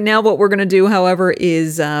 Right now, what we're going to do, however,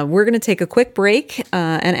 is we're going to take a quick break.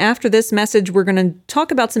 And after this message, we're going to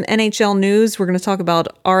talk about some NHL news. We're going to talk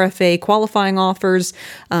about RFA qualifying offers,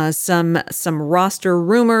 some roster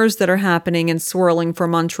rumors that are happening and swirling for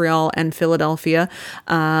Montreal and Philadelphia.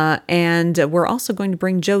 And we're also going to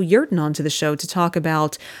bring Joe Yerdon onto the show to talk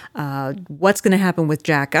about what's going to happen with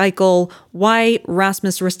Jack Eichel, why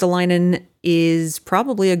Rasmus Ristolainen is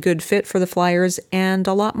probably a good fit for the Flyers, and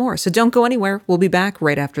a lot more. So don't go anywhere. We'll be back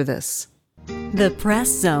right after this. The Press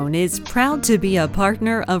Zone is proud to be a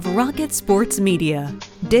partner of Rocket Sports Media,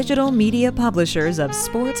 digital media publishers of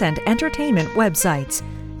sports and entertainment websites.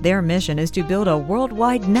 Their mission is to build a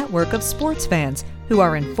worldwide network of sports fans who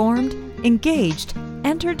are informed, engaged,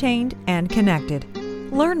 entertained, and connected.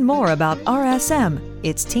 Learn more about RSM,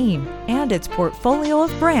 its team, and its portfolio of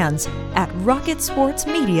brands at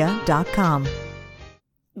rocketsportsmedia.com.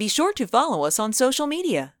 Be sure to follow us on social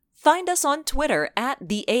media. Find us on Twitter at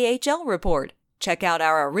the AHL Report. Check out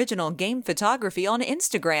our original game photography on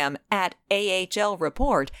Instagram at AHL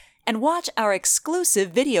Report, and watch our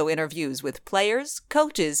exclusive video interviews with players,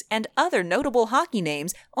 coaches, and other notable hockey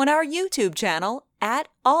names on our YouTube channel at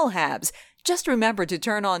All Habs. Just remember to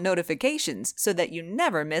turn on notifications so that you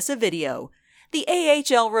never miss a video. The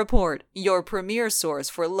AHL Report, your premier source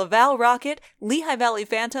for Laval Rocket, Lehigh Valley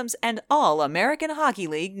Phantoms, and all American Hockey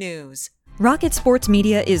League news. Rocket Sports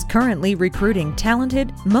Media is currently recruiting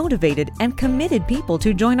talented, motivated, and committed people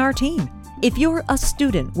to join our team. If you're a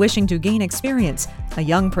student wishing to gain experience, a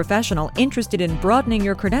young professional interested in broadening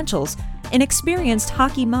your credentials, an experienced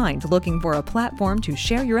hockey mind looking for a platform to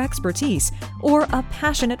share your expertise, or a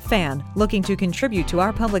passionate fan looking to contribute to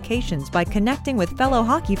our publications by connecting with fellow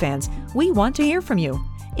hockey fans, we want to hear from you.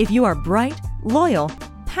 If you are bright, loyal,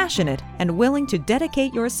 passionate, and willing to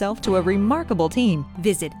dedicate yourself to a remarkable team,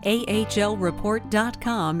 visit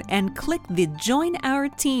ahlreport.com and click the Join Our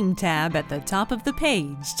Team tab at the top of the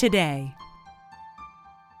page today.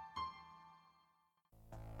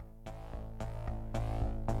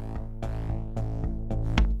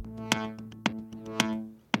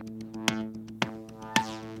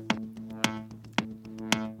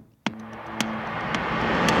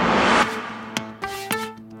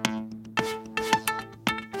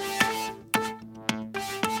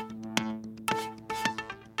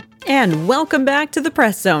 And welcome back to the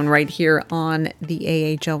Press Zone right here on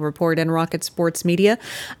the AHL Report and Rocket Sports Media.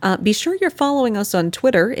 Be sure you're following us on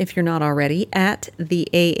Twitter, if you're not already, at the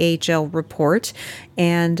AHL Report.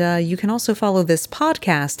 And you can also follow this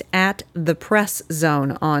podcast at the Press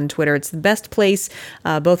Zone on Twitter. It's the best place,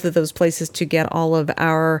 both of those places, to get all of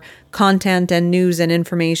our content and news and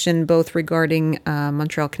information, both regarding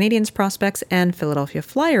Montreal Canadiens prospects and Philadelphia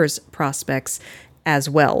Flyers prospects as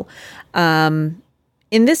well.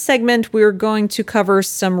 In this segment, we're going to cover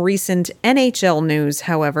some recent NHL news,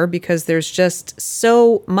 however, because there's just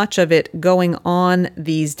so much of it going on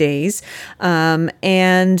these days.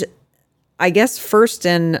 And I guess first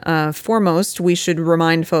and foremost, we should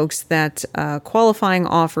remind folks that qualifying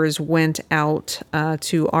offers went out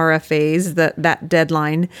to RFAs. That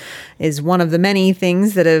deadline is one of the many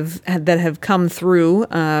things that have come through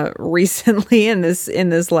recently in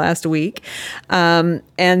this last week,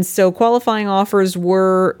 and so qualifying offers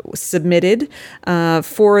were submitted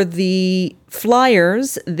for the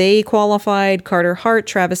Flyers. They qualified Carter Hart,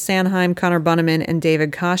 Travis Sanheim, Connor Bunnaman, and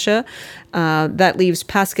David Kasha. That leaves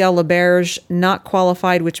Pascal Laberge not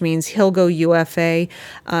qualified, which means he'll go UFA.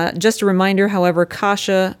 Just a reminder, however,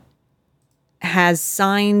 Kasha has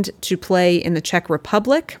signed to play in the Czech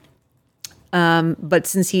Republic. But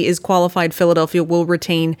since he is qualified, Philadelphia will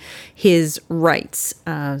retain his rights.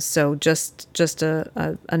 So just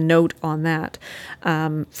a note on that.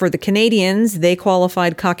 For the Canadiens, they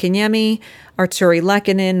qualified Kotkaniemi, Arturi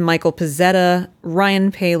Lehkonen, Michael Pezzetta,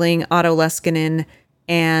 Ryan Poehling, Otto Leskinen,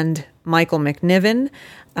 and Michael McNiven.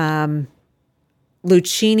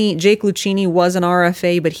 Jake Lucchini was an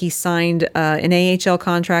RFA, but he signed an AHL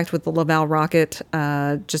contract with the Laval Rocket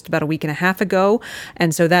just about a week and a half ago.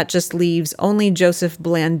 And so that just leaves only Joseph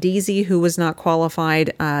Blandisi, who was not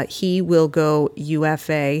qualified. He will go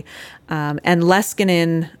UFA. And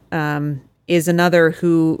Leskinen is another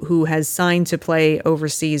who has signed to play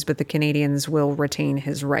overseas, but the Canadiens will retain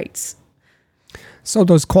his rights. So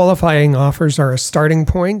those qualifying offers are a starting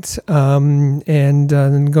point, and the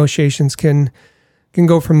negotiations can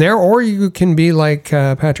go from there, or you can be like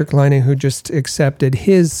Patrick Laine, who just accepted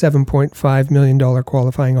his $7.5 million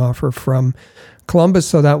qualifying offer from Columbus,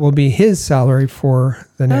 so that will be his salary for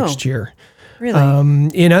the next year.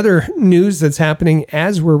 Really? In other news that's happening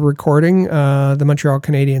as we're recording, the Montreal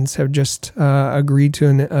Canadiens have just agreed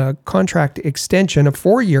to a contract extension, a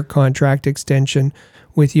 4-year contract extension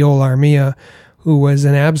with Yoel Armia, who was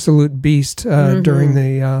an absolute beast during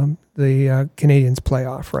the Canadiens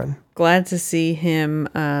playoff run. Glad to see him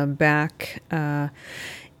back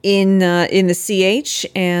in the CH,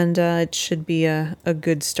 and it should be a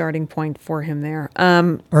good starting point for him there.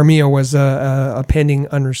 Armia was a pending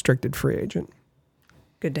unrestricted free agent.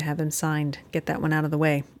 Good to have him signed. Get that one out of the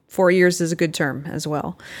way. 4 years is a good term as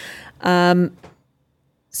well.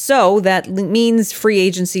 So that means free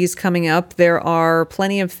agency is coming up. There are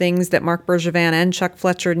plenty of things that Marc Bergevin and Chuck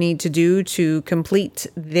Fletcher need to do to complete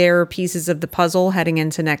their pieces of the puzzle heading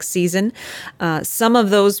into next season. Some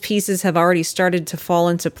of those pieces have already started to fall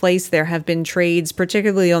into place. There have been trades,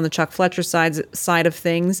 particularly on the Chuck Fletcher side of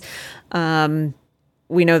things.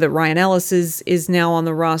 We know that Ryan Ellis is now on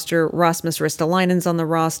the roster. Rasmus Ristolainen's on the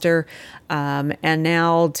roster. And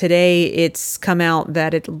now today it's come out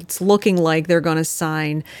that it's looking like they're going to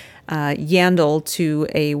sign Yandel to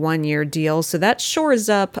a 1-year deal. So that shores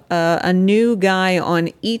up a new guy on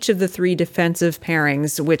each of the 3 defensive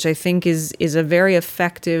pairings, which I think is a very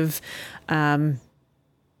effective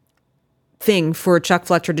thing for Chuck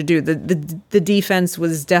Fletcher to do. The defense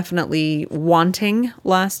was definitely wanting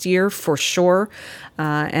last year for sure,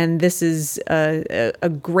 and this is a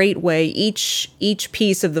great way. Each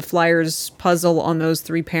piece of the Flyers puzzle on those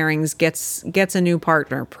 3 pairings gets a new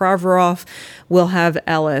partner. Provorov will have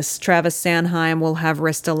Ellis, Travis Sanheim will have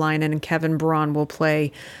Ristolainen, and Kevin Braun will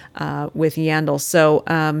play with Yandel.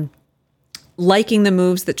 So liking the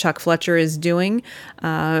moves that Chuck Fletcher is doing.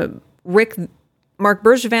 Marc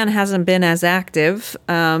Bergevin hasn't been as active,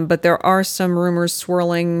 but there are some rumors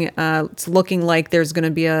swirling. It's looking like there's going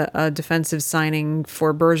to be a defensive signing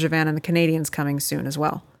for Bergevin and the Canadiens coming soon as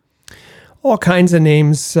well. All kinds of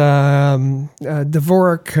names,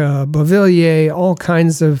 Dvorak, Beauvillier, all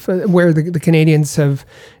kinds of where the Canadiens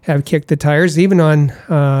have kicked the tires, even on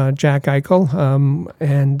Jack Eichel.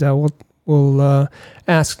 And we'll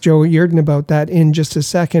ask Joe Yerdon about that in just a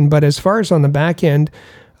second. But as far as on the back end,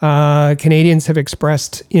 Canadiens have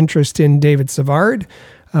expressed interest in David Savard,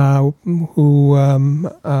 who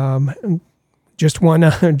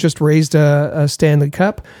just raised a Stanley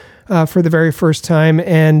Cup for the very first time,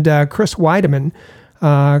 and Chris Weideman,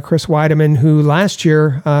 who last year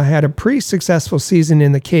had a pretty successful season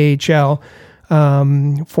in the KHL,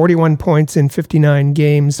 41 points in 59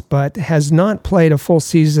 games, but has not played a full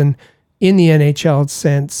season in the NHL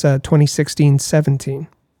since 2016-17.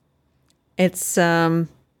 It's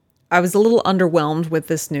I was a little underwhelmed with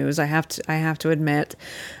this news. I have to admit.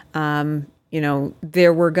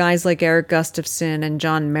 There were guys like Eric Gustafsson and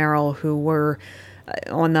John Merrill who were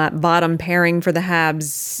on that bottom pairing for the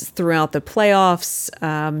Habs throughout the playoffs.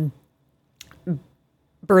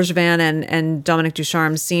 Bergevin and Dominic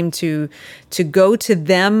Ducharme seem to go to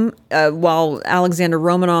them while Alexander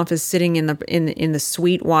Romanov is sitting in the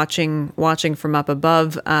suite watching from up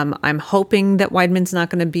above. I'm hoping that Weidman's not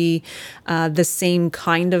going to be the same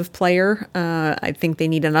kind of player. I think they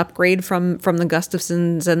need an upgrade from the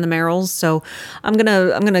Gustafsons and the Merrills. So I'm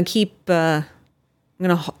gonna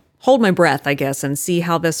hold my breath, I guess, and see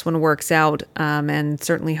how this one works out. And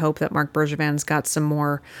certainly hope that Marc Bergevin's got some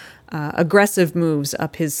more aggressive moves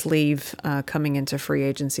up his sleeve coming into free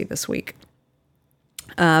agency this week.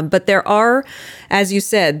 But there are, as you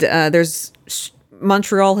said,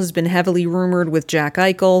 Montreal has been heavily rumored with Jack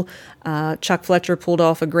Eichel. Chuck Fletcher pulled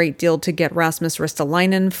off a great deal to get Rasmus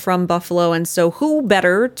Ristolainen from Buffalo. And so who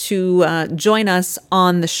better to join us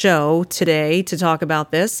on the show today to talk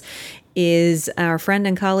about this is our friend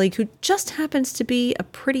and colleague who just happens to be a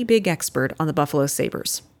pretty big expert on the Buffalo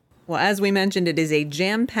Sabres. Well, as we mentioned, it is a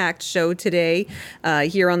jam-packed show today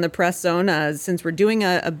here on the Press Zone. Since we're doing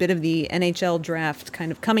a bit of the NHL draft,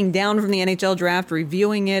 kind of coming down from the NHL draft,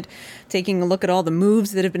 reviewing it, taking a look at all the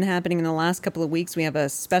moves that have been happening in the last couple of weeks, we have a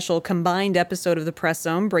special combined episode of the Press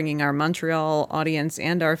Zone, bringing our Montreal audience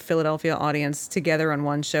and our Philadelphia audience together on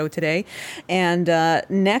one show today. And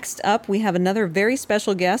next up, we have another very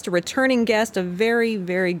special guest, a returning guest, a very,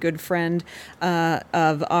 very good friend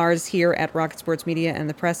of ours here at Rocket Sports Media and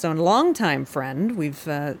the Press Zone. Longtime friend.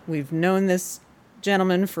 We've known this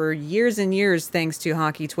gentleman for years and years thanks to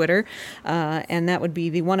Hockey Twitter, and that would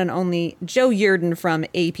be the one and only Joe Yerdon from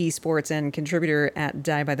AP Sports and contributor at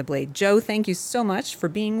Die by the Blade. Joe, thank you so much for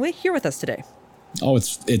being here with us today. Oh,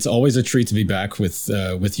 it's always a treat to be back with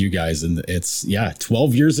you guys, and it's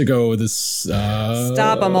 12 years ago this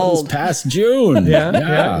stop, I'm old. This past June.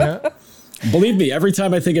 Yeah. Believe me, every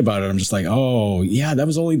time I think about it, I'm just like, oh yeah, that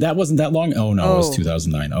wasn't that long. Oh no, it was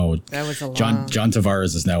 2009. Oh, that was a long. John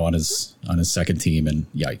Tavares is now on his second team,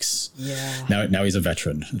 and yikes. Yeah. Now he's a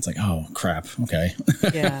veteran. It's like, oh crap. Okay.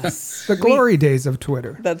 Yes. The glory days of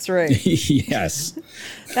Twitter. That's right. Yes.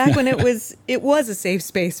 Back when it was a safe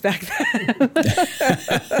space back then.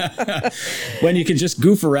 When you could just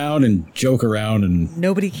goof around and joke around and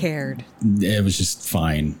nobody cared. It was just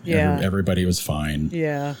fine. Yeah. Everybody was fine.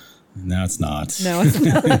 Yeah. No, it's not. No, it's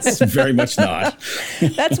not. It's very much not.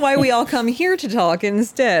 That's why we all come here to talk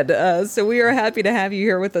instead. So we are happy to have you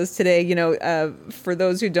here with us today. For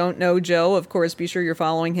those who don't know Joe, of course, be sure you're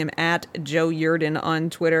following him at Joe Yerdon on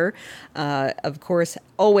Twitter. Of course,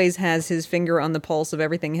 always has his finger on the pulse of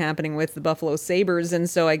everything happening with the Buffalo Sabres. And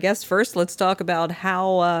so I guess first let's talk about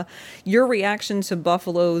how your reaction to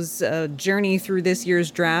Buffalo's journey through this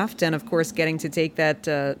year's draft and, of course, getting to take that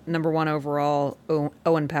number one overall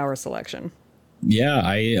Owen Power selection. Yeah,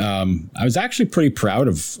 I was actually pretty proud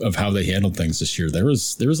of how they handled things this year. There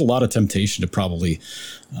was a lot of temptation to probably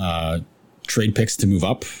trade picks to move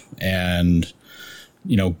up and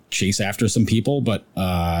chase after some people, but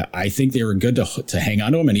I think they were good to hang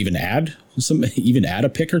on to them and even add a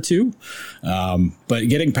pick or two. But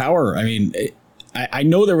getting Power, I mean, I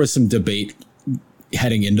know there was some debate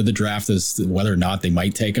heading into the draft as to whether or not they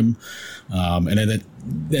might take him. And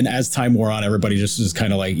then as time wore on, everybody just was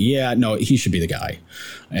kind of like, yeah, no, he should be the guy.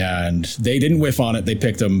 And they didn't whiff on it. They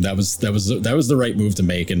picked him. That was the right move to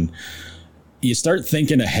make. And you start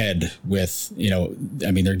thinking ahead with,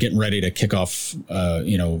 they're getting ready to kick off,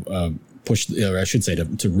 push, or I should say to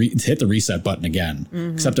hit the reset button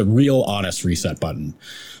again, except a real honest reset button.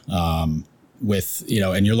 And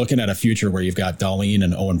you're looking at a future where you've got Dahlin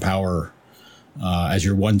and Owen Power as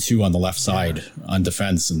your 1-2 on the left side on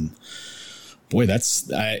defense. And boy,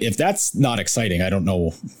 if that's not exciting, I don't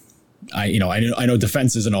know. I know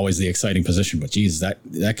defense isn't always the exciting position, but geez,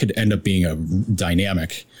 that could end up being a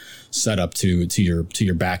dynamic setup to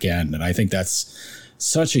your back end. And I think that's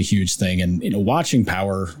such a huge thing. And, watching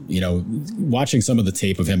Power, watching some of the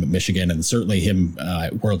tape of him at Michigan and certainly him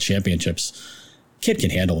at World Championships, kid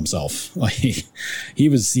can handle himself. Like he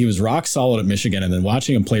was rock solid at Michigan, and then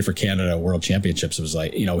watching him play for Canada at World Championships, it was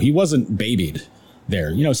like, he wasn't babied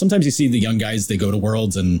there. Sometimes you see the young guys, they go to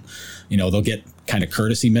Worlds and, they'll get kind of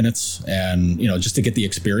courtesy minutes and, just to get the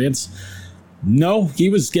experience. No, he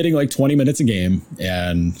was getting like 20 minutes a game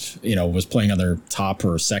and, was playing on their top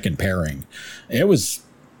or second pairing. It was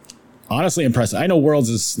honestly impressive. I know Worlds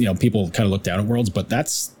is, people kind of look down at Worlds, but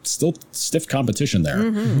that's still stiff competition there.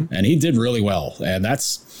 Mm-hmm. And he did really well. And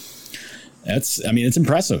it's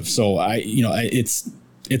impressive. So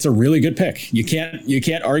it's a really good pick. You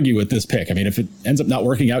can't argue with this pick. I mean, if it ends up not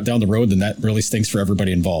working out down the road, then that really stinks for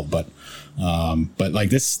everybody involved. But like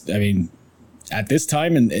this, I mean, at this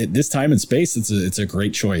time and space, it's a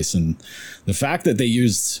great choice. And the fact that they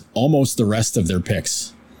used almost the rest of their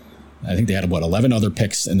picks, I think they had 11 other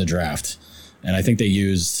picks in the draft, and I think they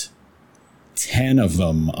used 10 of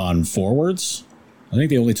them on forwards. I think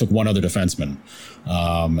they only took one other defenseman,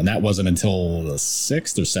 and that wasn't until the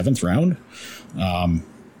 6th or 7th round.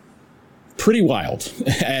 Pretty wild.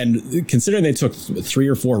 And considering they took 3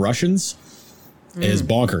 or 4 Russians, is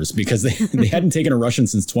bonkers, because they hadn't taken a Russian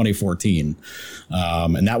since 2014.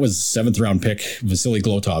 And that was 7th round pick Vasily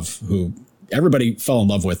Glotov, who everybody fell in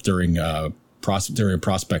love with during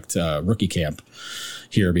prospect rookie camp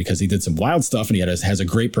here, because he did some wild stuff and he has a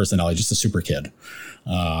great personality, just a super kid.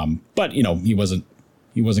 But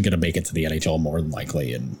he wasn't going to make it to the NHL more than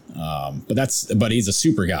likely. And but he's a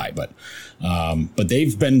super guy. But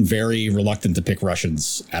they've been very reluctant to pick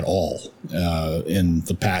Russians at all in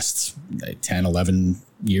the past 10, 11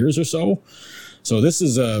 years or so. So this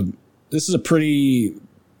is a pretty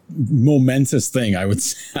momentous thing, I would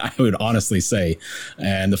honestly say.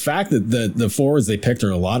 And the fact that the forwards they picked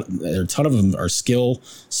a ton of them are skill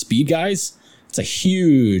speed guys. It's a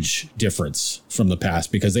huge difference from the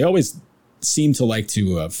past, because they always seem to like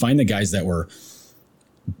to find the guys that were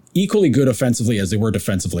equally good offensively as they were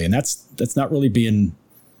defensively, and that's not really being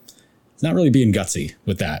gutsy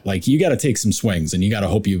with that. Like, you got to take some swings, and you got to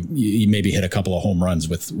hope you maybe hit a couple of home runs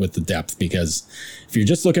with the depth, because if you're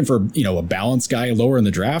just looking for a balanced guy lower in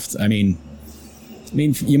the draft, I mean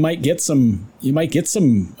you might get some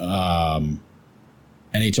NHL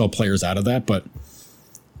players out of that, but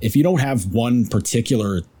if you don't have one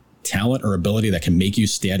particular talent or ability that can make you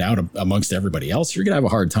stand out amongst everybody else, you're gonna have a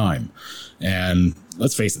hard time. And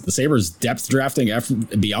let's face it, the Sabres depth drafting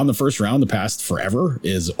beyond the first round the past forever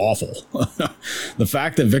is awful. The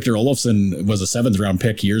fact that Victor Olofsson was a 7th round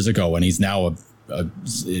pick years ago and he's now a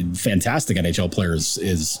fantastic NHL player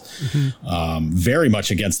is very much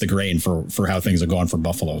against the grain for how things are going for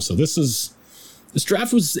Buffalo. So this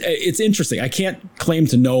draft it's interesting. I can't claim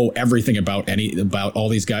to know everything about all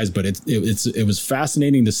these guys, but it was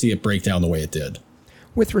fascinating to see it break down the way it did.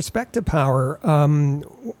 With respect to Power,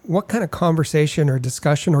 what kind of conversation or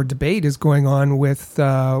discussion or debate is going on with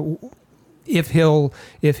if he'll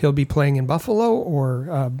be playing in Buffalo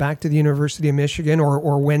or back to the University of Michigan,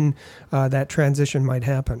 or when that transition might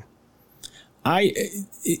happen?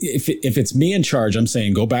 If it's me in charge, I'm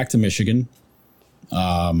saying go back to Michigan.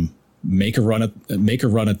 Make a run at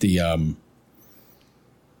the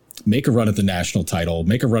national title.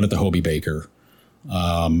 Make a run at the Hobey Baker,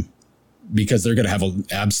 because they're going to have an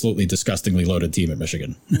absolutely disgustingly loaded team at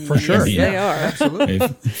Michigan. For sure, they are absolutely.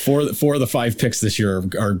 4 of the 5 picks this year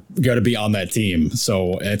are going to be on that team.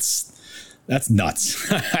 So that's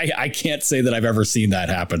nuts. I can't say that I've ever seen that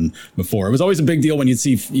happen before. It was always a big deal when you'd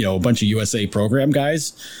see a bunch of USA program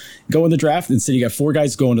guys go in the draft. Instead, you got 4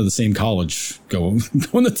 guys going to the same college, go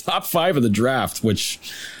in the top 5 of the draft, which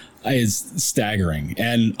is staggering.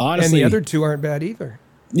 And honestly, and the other 2 aren't bad either.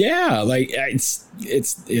 Yeah, like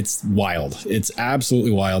it's wild. It's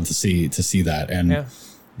absolutely wild to see that. And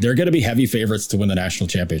they're going to be heavy favorites to win the national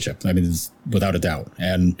championship. I mean, without a doubt.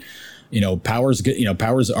 And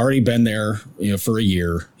Power's already been there, for a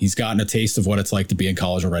year. He's gotten a taste of what it's like to be in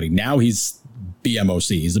college already. Now he's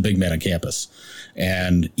BMOC. He's a big man on campus.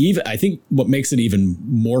 And I think what makes it even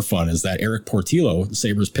more fun is that Eric Portillo, the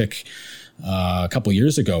Sabres pick a couple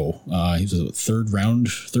years ago, he was a third round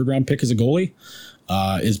pick as a goalie,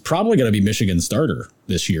 is probably going to be Michigan's starter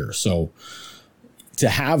this year. So to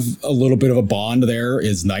have a little bit of a bond there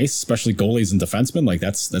is nice, especially goalies and defensemen. Like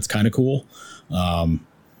that's kind of cool.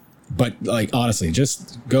 But like, honestly,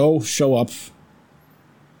 just go, show up,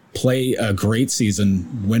 play a great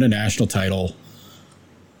season, win a national title,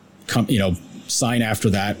 sign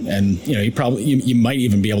after that. And, you might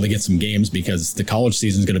even be able to get some games, because the college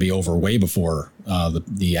season is going to be over way before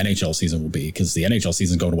the NHL season will be, because the NHL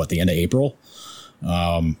season is going to the end of April.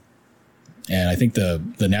 And I think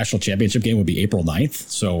the national championship game would be April 9th.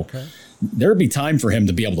 So there would be time for him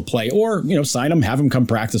to be able to play, or, sign him, have him come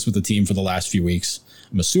practice with the team for the last few weeks.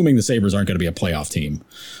 I'm assuming the Sabres aren't going to be a playoff team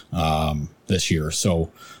this year.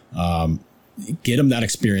 So get him that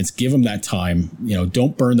experience, give him that time,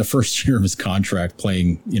 don't burn the first year of his contract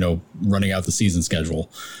playing, running out the season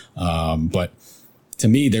schedule. But to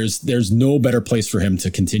me, there's no better place for him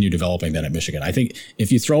to continue developing than at Michigan. I think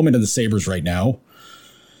if you throw him into the Sabres right now,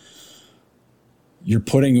 you're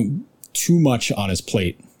putting too much on his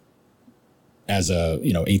plate as a,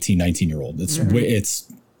 18, 19-year-old. It's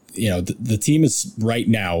the team is right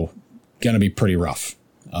now going to be pretty rough.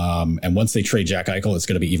 And once they trade Jack Eichel, it's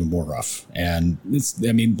going to be even more rough. And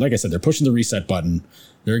like I said, they're pushing the reset button.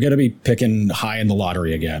 They're going to be picking high in the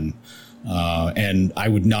lottery again. And I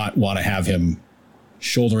would not want to have him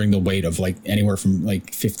shouldering the weight of like anywhere from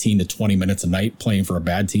like 15 to 20 minutes a night playing for a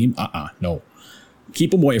bad team. No.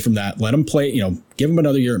 Keep him away from that. Let him play, give him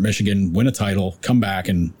another year at Michigan, win a title, come back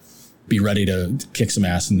and be ready to kick some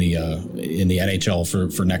ass in the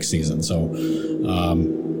NHL for next season. So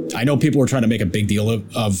I know people were trying to make a big deal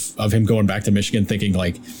of him going back to Michigan, thinking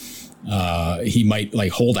like he might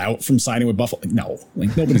like hold out from signing with Buffalo. No,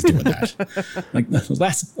 like nobody's doing that. Like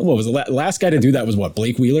last guy to do that was what,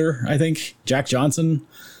 Blake Wheeler, I think, Jack Johnson.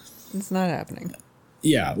 It's not happening.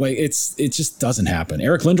 Yeah, like it just doesn't happen.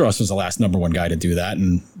 Eric Lindros was the last number one guy to do that,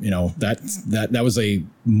 and that was a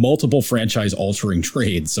multiple franchise altering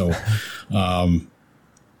trade. So, I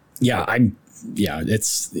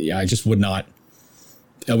just would not.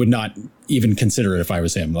 I would not even consider it if I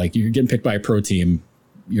was him. Like, you're getting picked by a pro team,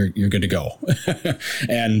 you're good to go,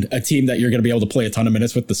 and a team that you're going to be able to play a ton of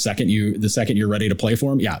minutes with the second you're ready to play for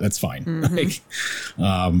them. Yeah, that's fine. Mm-hmm. Like,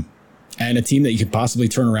 and a team that you could possibly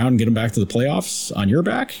turn around and get them back to the playoffs on your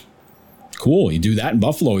back. Cool. You do that in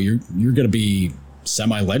Buffalo, you're going to be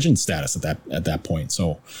semi-legend status at that point.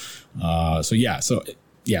 So the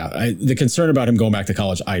concern about him going back to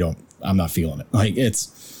college, I'm not feeling it. Like,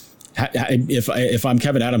 if I'm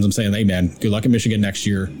Kevin Adams, I'm saying, hey man, good luck in Michigan next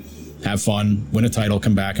year. Have fun, win a title,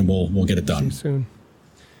 come back, and we'll get it done. See you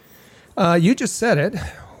soon. You just said it.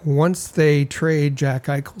 Once they trade Jack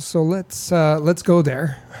Eichel, so let's go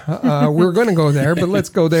there. We're going to go there, but let's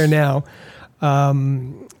go there now,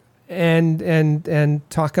 and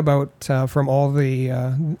talk about from all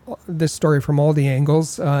this story from all the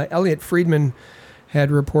angles. Elliot Friedman had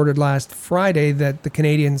reported last Friday that the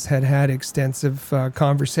Canadiens had extensive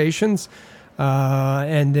conversations,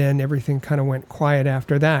 and then everything kind of went quiet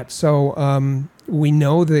after that. So we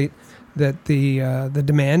know that the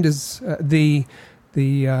demand is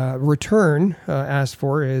the return asked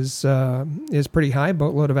for is pretty high,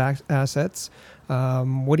 boatload of assets.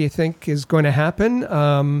 What do you think is going to happen?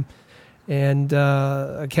 And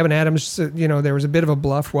Kevin Adams, there was a bit of a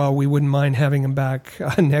bluff. Well, we wouldn't mind having him back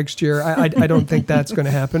next year. I don't think that's going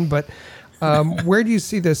to happen. But where do you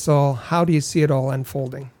see this all? How do you see it all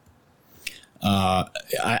unfolding? To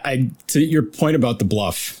your point about the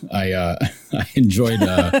bluff, I enjoyed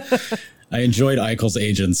Eichel's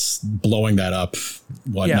agents blowing that up.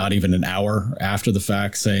 Not even an hour after the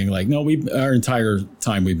fact, saying like, no, our entire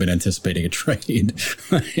time we've been anticipating a trade.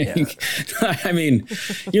 I mean,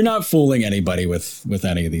 you're not fooling anybody with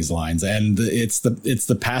any of these lines, and it's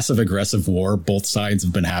the passive aggressive war both sides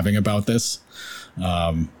have been having about this.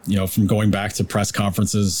 From going back to press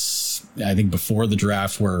conferences, I think before the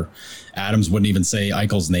draft, where Adams wouldn't even say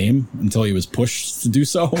Eichel's name until he was pushed to do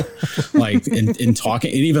so, like in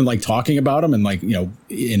talking, and even like talking about him and like,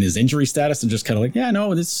 in his injury status, and just kind of like, yeah,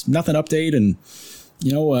 no, it's nothing update. And,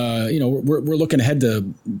 we're looking ahead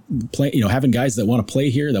to play, having guys that want to play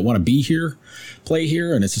here, that want to be here, play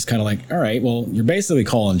here. And it's just kind of like, all right, well, you're basically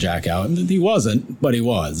calling Jack out. And he wasn't, but he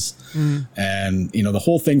was. Mm. And, the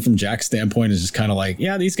whole thing from Jack's standpoint is just kind of like,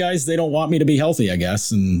 yeah, these guys, they don't want me to be healthy, I guess.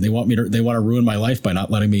 And they want to ruin my life by not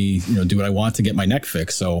letting me, do what I want to get my neck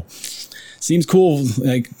fixed. So seems cool.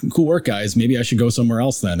 Like, cool work, guys. Maybe I should go somewhere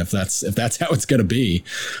else then, if that's how it's going to be.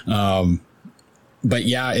 But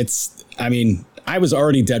yeah, I was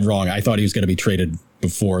already dead wrong. I thought he was going to be traded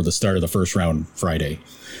before the start of the first round Friday.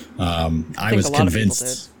 I was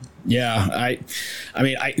convinced. Yeah, I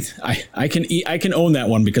can own that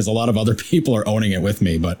one because a lot of other people are owning it with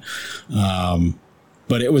me. But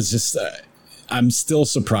it was just I'm still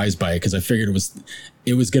surprised by it because I figured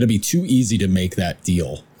it was going to be too easy to make that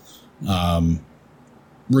deal.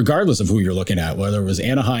 Regardless of who you're looking at, whether it was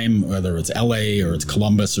Anaheim, whether it's LA or it's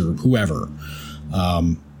Columbus or whoever.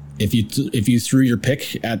 If you threw your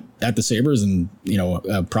pick at the Sabres and,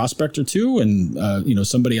 a prospect or two and,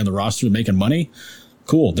 somebody on the roster making money,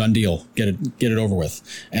 cool, done deal, get it over with.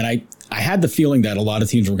 And I had the feeling that a lot of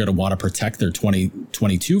teams were going to want to protect their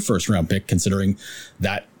 2022 first round pick, considering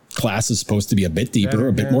that class is supposed to be a bit deeper,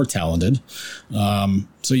 a bit more talented.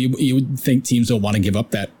 So you would think teams don't want to give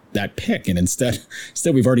up that pick. And instead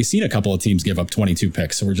we've already seen a couple of teams give up 22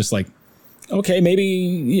 picks. So we're just like, okay,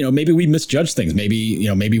 maybe we misjudged things.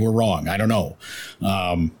 Maybe we're wrong. I don't know.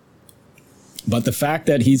 But the fact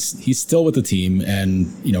that he's still with the team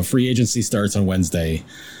and, free agency starts on Wednesday,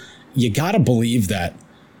 you got to believe that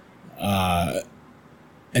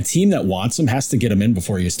a team that wants him has to get him in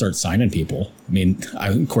before you start signing people. I mean, I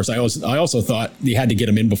also thought you had to get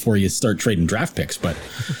him in before you start trading draft picks, but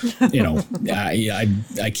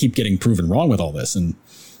I keep getting proven wrong with all this. And,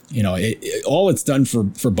 all it's done for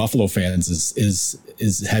Buffalo fans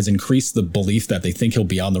has increased the belief that they think he'll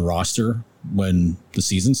be on the roster when the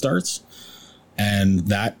season starts. And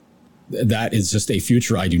that is just a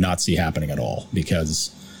future I do not see happening at all,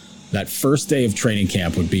 because that first day of training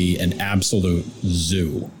camp would be an absolute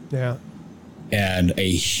zoo. Yeah. And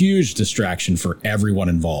a huge distraction for everyone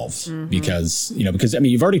involved, because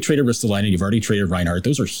you've already traded Ristolainen, you've already traded Reinhart.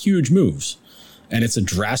 Those are huge moves, and it's a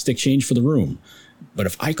drastic change for the room. But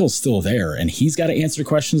if Eichel's still there and he's got to answer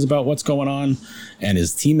questions about what's going on, and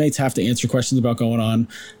his teammates have to answer questions about going on,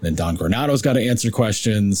 then Don Granato's got to answer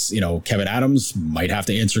questions. Kevin Adams might have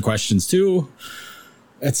to answer questions too.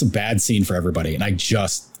 That's a bad scene for everybody. And I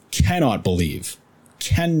just cannot believe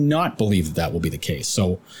that will be the case.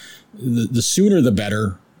 So the sooner the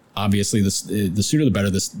better. Obviously, the sooner the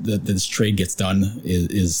better this trade gets done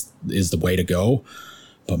is the way to go.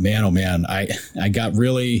 But man, oh man, I got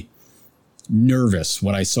really nervous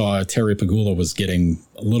when I saw Terry Pegula was getting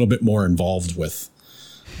a little bit more involved with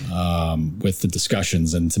the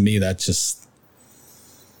discussions, and to me that just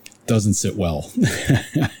doesn't sit well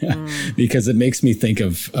because it makes me think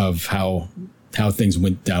of how things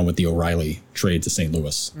went down with the O'Reilly trade to St.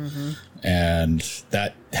 Louis. And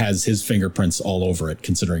that has his fingerprints all over it,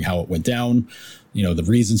 considering how it went down, the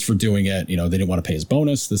reasons for doing it. They didn't want to pay his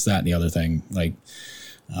bonus, this, that, and the other thing.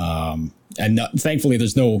 Thankfully,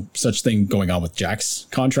 there's no such thing going on with Jack's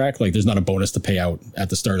contract. There's not a bonus to pay out at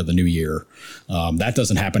the start of the new year. That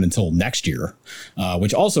doesn't happen until next year,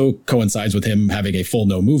 which also coincides with him having a full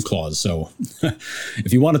no move clause. So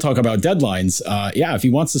if you want to talk about deadlines, if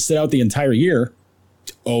he wants to sit out the entire year,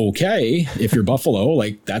 okay, if you're Buffalo,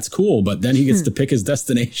 that's cool. But then he gets to pick his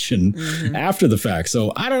destination after the fact.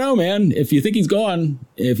 So I don't know, man. If you think he's gone,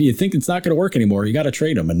 if you think it's not going to work anymore, you got to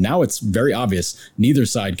trade him. And now it's very obvious neither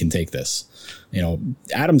side can take this.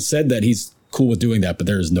 Adams said that he's cool with doing that, but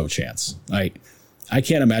there is no chance. I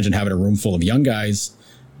can't imagine having a room full of young guys.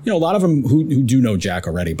 A lot of them who do know Jack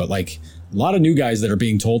already, but a lot of new guys that are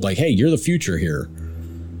being told hey, you're the future here.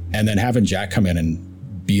 And then having Jack come in and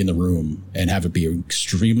be in the room and have it be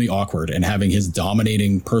extremely awkward, and having his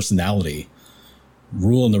dominating personality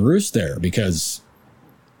ruling the roost there, because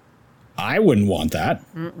I wouldn't want that.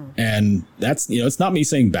 And that's, it's not me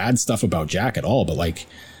saying bad stuff about Jack at all, but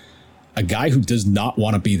a guy who does not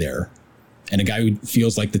want to be there and a guy who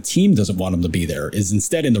feels like the team doesn't want him to be there is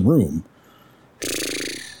instead in the room.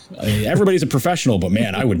 I mean, everybody's a professional, but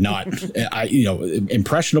man, I would not,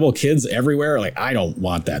 impressionable kids everywhere. I don't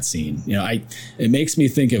want that scene. It makes me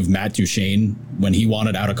think of Matt Duchene when he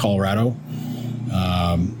wanted out of Colorado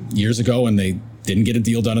years ago, and they didn't get a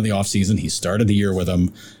deal done in the offseason. He started the year with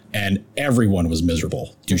them, and everyone was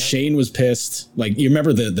miserable. Duchene was pissed. You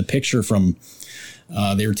remember the picture from,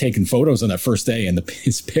 they were taking photos on that first day, and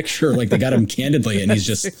his picture, they got him candidly, and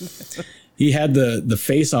he had the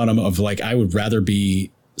face on him of I would rather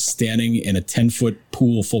be standing in a 10-foot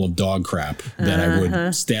pool full of dog crap than I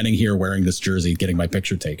would standing here wearing this jersey, getting my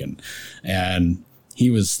picture taken. And he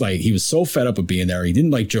was so fed up of being there. He didn't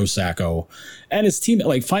like Joe Sacco, and his team,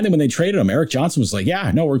 finally when they traded him, Eric Johnson was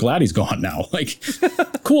we're glad he's gone now.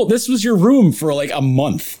 Cool. This was your room for a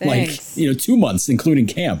month, Thanks. 2 months, including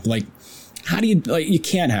camp. How do you, you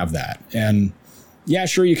can't have that. And yeah,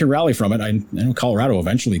 sure, you can rally from it. I know Colorado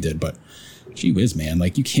eventually did, but gee whiz, man,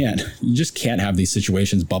 you just can't have these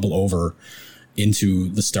situations bubble over into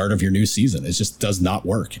the start of your new season. It just does not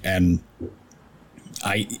work. And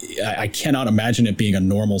I cannot imagine it being a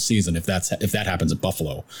normal season if that happens at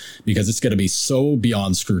Buffalo, because it's going to be so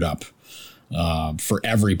beyond screwed up for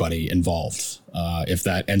everybody involved if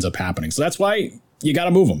that ends up happening. So that's why you got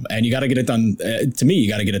to move them, and you got to get it done. To me, you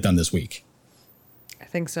got to get it done this week. I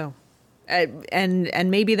think so.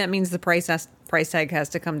 And maybe that means the price tag has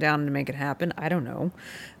to come down to make it happen. I don't know.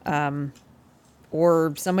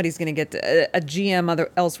 Or somebody's going to get a GM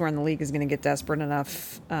elsewhere in the league is going to get desperate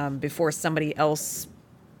enough before somebody else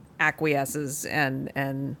acquiesces.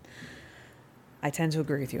 And I tend to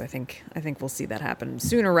agree with you. I think we'll see that happen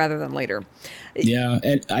sooner rather than later. Yeah,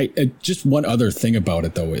 and I just one other thing about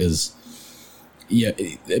it though is, yeah,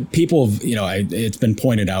 people have, it's been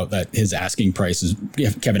pointed out that his asking price is,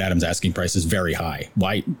 Kevin Adams' asking price is very high.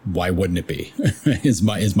 Why wouldn't it be? is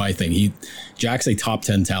my thing. Jack's a top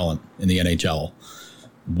 10 talent in the NHL.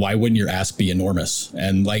 Why wouldn't your ask be enormous?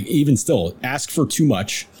 And even still, ask for too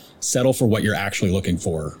much, settle for what you're actually looking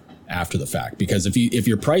for after the fact. Because if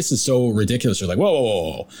your price is so ridiculous, you're like,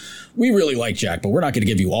 whoa, we really like Jack, but we're not going to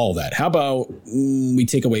give you all that. How about we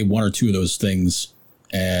take away one or two of those things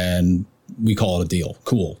and we call it a deal?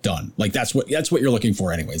 Cool, done. Like that's what you're looking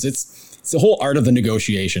for anyways. It's the whole art of the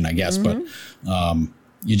negotiation, I guess, but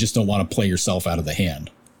you just don't want to play yourself out of the hand.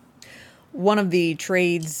 One of the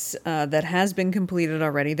trades that has been completed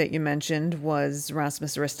already that you mentioned was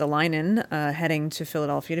Rasmus Ristolainen heading to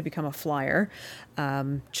Philadelphia to become a Flyer.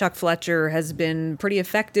 Chuck Fletcher has been pretty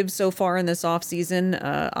effective so far in this offseason.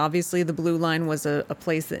 Obviously, the blue line was a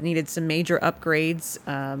place that needed some major upgrades.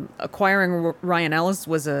 Acquiring Ryan Ellis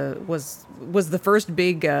was the first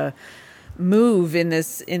big move in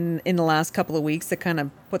the last couple of weeks that kind of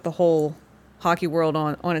put the whole hockey world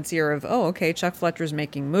on its ear of, okay, Chuck Fletcher's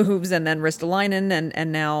making moves, and then Ristolainen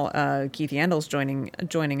and now Keith Yandel's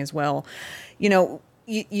joining as well. You know,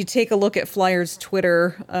 you take a look at Flyers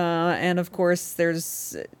Twitter, and of course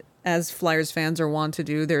there's, as Flyers fans are wont to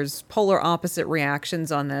do, there's polar opposite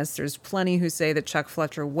reactions on this. There's plenty who say that Chuck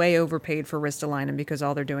Fletcher way overpaid for Ristolainen because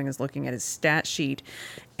all they're doing is looking at his stat sheet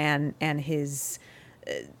and his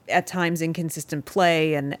at times inconsistent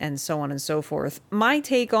play and so on and so forth. My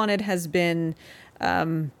take on it has been,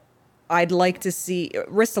 I'd like to see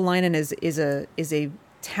Ristolainen is a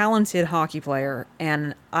talented hockey player,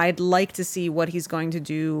 and I'd like to see what he's going to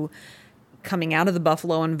do coming out of the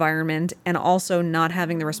Buffalo environment and also not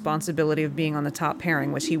having the responsibility of being on the top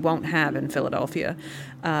pairing, which he won't have in Philadelphia.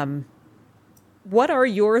 What are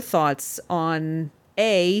your thoughts on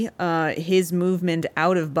his movement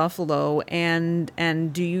out of Buffalo, and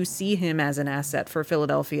do you see him as an asset for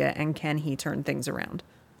Philadelphia, and can he turn things around?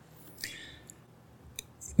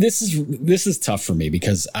 This is tough for me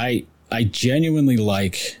because I genuinely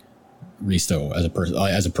like Risto as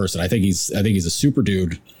a person. I think he's a super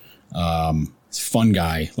dude. He's a fun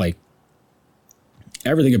guy, like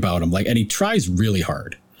everything about him. Like, and he tries really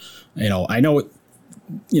hard. You know, I know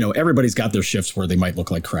everybody's got their shifts where they might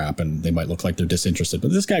look like crap and they might look like they're disinterested,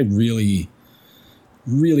 but this guy really,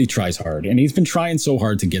 really tries hard, and he's been trying so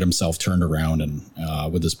hard to get himself turned around and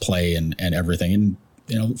with his play and everything.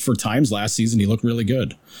 And for times last season, he looked really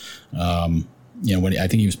good. When I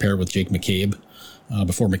think he was paired with Jake McCabe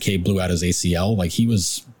before McCabe blew out his ACL, like he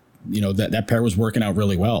was, that pair was working out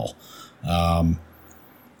really well.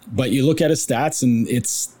 But you look at his stats, and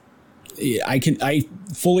I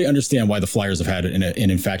fully understand why the Flyers have had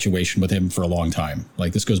an infatuation with him for a long time.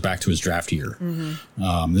 Like, this goes back to his draft year.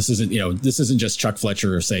 Mm-hmm. This isn't just Chuck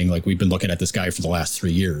Fletcher saying, like, we've been looking at this guy for the last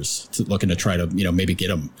 3 years, looking to try to, maybe get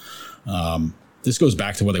him. This goes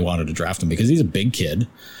back to when they wanted to draft him because he's a big kid.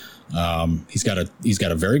 He's got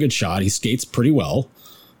a very good shot. He skates pretty well,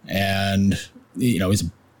 and he's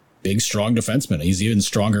a big, strong defenseman. He's even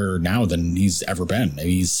stronger now than he's ever been.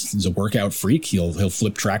 He's a workout freak. He'll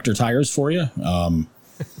flip tractor tires for you.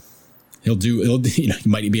 He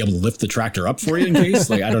might be able to lift the tractor up for you in case.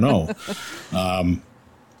 Like, I don't know.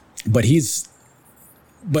 But his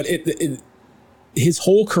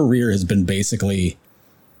whole career has been basically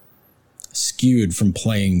skewed from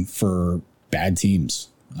playing for bad teams.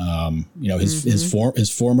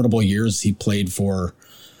 His formidable years, he played for.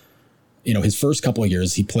 His first couple of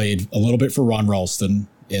years, he played a little bit for Ron Ralston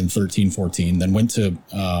in 13-14, then went to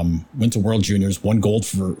World Juniors, won gold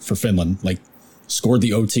for Finland, like scored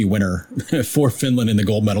the OT winner for Finland in the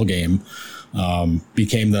gold medal game,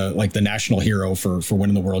 became the national hero for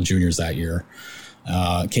winning the World Juniors that year.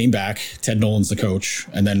 Came back, Ted Nolan's the coach,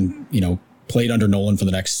 and then, played under Nolan for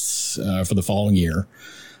the following year.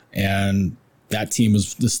 And that team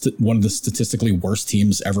was one of the statistically worst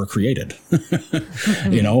teams ever created.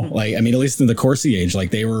 At least in the Corsi age,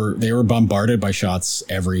 like they were bombarded by shots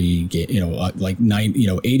every game,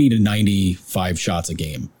 80 to 95 shots a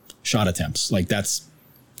game, shot attempts. Like, that's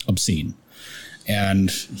obscene. And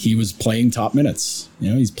he was playing top minutes.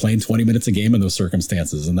 He's playing 20 minutes a game in those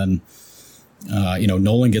circumstances. And then,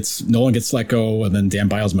 Nolan gets let go, and then Dan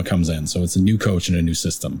Bilesma comes in. So it's a new coach and a new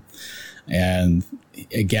system. And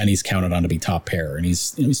again, he's counted on to be top pair, and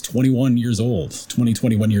he's 21 years old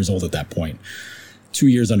at that point. 2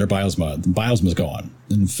 years under Bilesma. Bilesma's gone,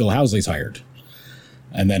 and Phil Housley's hired.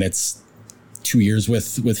 And then it's 2 years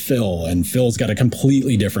with Phil, and Phil's got a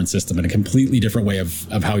completely different system and a completely different way of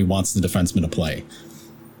how he wants the defenseman to play.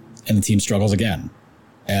 And the team struggles again.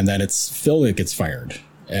 And then it's Phil that gets fired.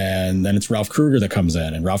 And then it's Ralph Kruger that comes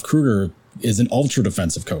in, and Ralph Kruger is an ultra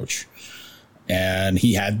defensive coach. And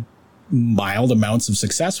he had mild amounts of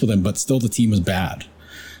success with him, but still the team was bad.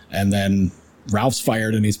 And then Ralph's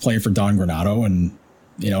fired, and he's playing for Don Granato, and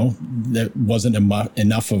that wasn't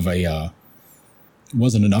enough of a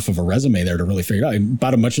wasn't enough of a resume there to really figure it out.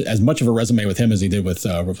 About as much of a resume with him as he did with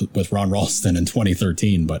Ron Ralston in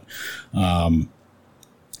 2013. But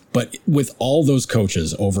with all those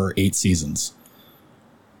coaches over 8 seasons,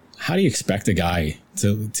 how do you expect a guy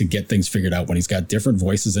to get things figured out when he's got different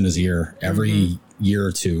voices in his ear every year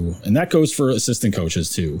or two? And that goes for assistant coaches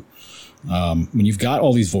too. When you've got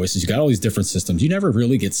all these voices, you've got all these different systems, you never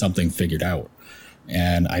really get something figured out.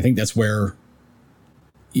 And I think that's where,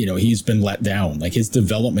 he's been let down. Like, his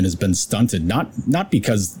development has been stunted, not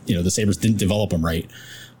because, the Sabres didn't develop him right.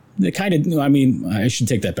 They kind of, I should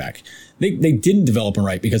take that back. They didn't develop him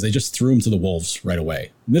right because they just threw him to the Wolves right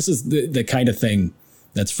away. And this is the kind of thing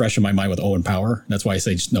that's fresh in my mind with Owen Power. That's why I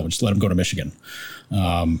say, just let him go to Michigan.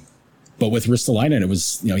 But with Ristolainen, it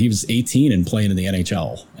was, he was 18 and playing in the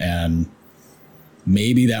NHL, and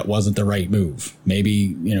maybe that wasn't the right move.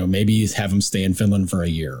 Maybe have him stay in Finland for a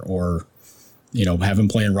year, or, have him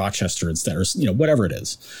play in Rochester instead, or, whatever it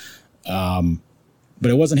is.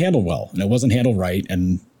 But it wasn't handled well, and it wasn't handled right.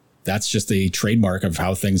 And that's just a trademark of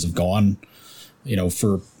how things have gone,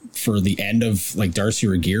 for the end of like Darcy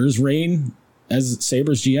Regeer's reign as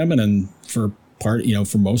Sabres GM, and then for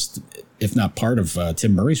most, if not part of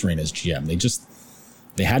Tim Murray's reign as GM.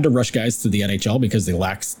 They had to rush guys to the NHL because they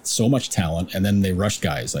lacked so much talent, and then they rushed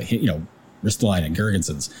guys like Ristolainen,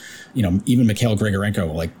 Girgensons, even Mikhail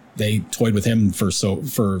Grigorenko. Like, they toyed with him for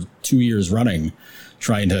 2 years running,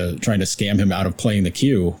 trying to scam him out of playing the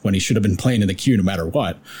Q when he should have been playing in the Q no matter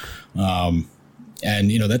what. And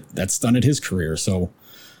that stunted his career. So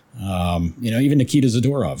even Nikita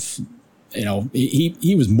Zadorov,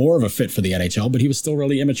 he was more of a fit for the NHL, but he was still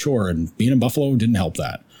really immature, and being in Buffalo didn't help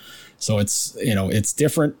that. So it's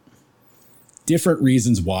different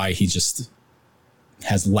reasons why he just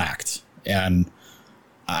has lacked. And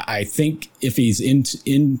I think if he's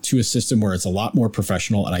into a system where it's a lot more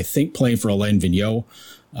professional, and I think playing for Alain Vigneault,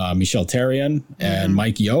 Michel Therrien, and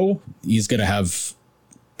Mike Yeo, he's going to have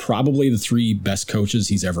probably the 3 best coaches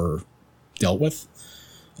he's ever dealt with,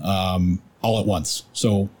 all at once.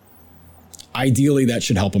 So ideally that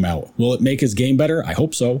should help him out. Will it make his game better? I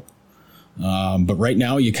hope so. But right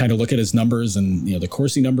now you kind of look at his numbers and, the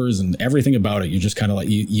Corsi numbers and everything about it. You're just kind of like,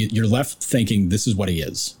 you're left thinking this is what he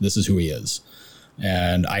is. This is who he is.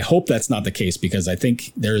 And I hope that's not the case, because I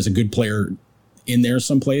think there is a good player in there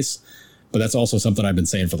someplace, but that's also something I've been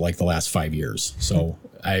saying for like the last 5 years. So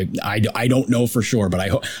I don't know for sure, but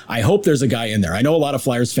I hope there's a guy in there. I know a lot of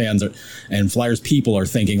Flyers fans and Flyers people are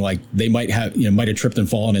thinking like they might have tripped and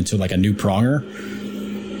fallen into like a new Pronger.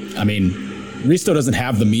 I mean, Risto doesn't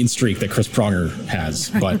have the mean streak that Chris Pronger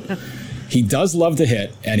has, but he does love to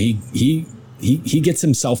hit, and he gets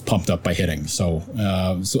himself pumped up by hitting. So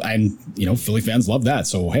Philly fans love that.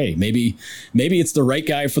 So, hey, maybe it's the right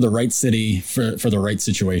guy for the right city for the right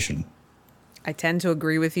situation. I tend to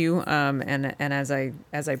agree with you. And as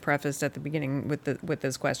I prefaced at the beginning with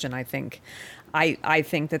this question, I think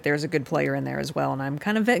that there's a good player in there as well. And I'm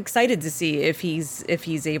kind of excited to see if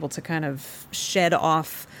he's able to kind of shed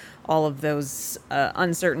off all of those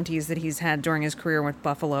uncertainties that he's had during his career with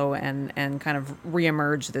Buffalo and kind of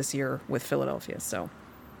reemerge this year with Philadelphia. So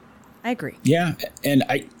I agree. Yeah. And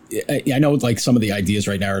I know like some of the ideas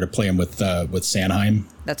right now are to play him with Sanheim.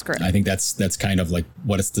 That's correct. I think that's kind of like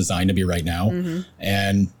what it's designed to be right now.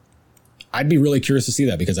 And I'd be really curious to see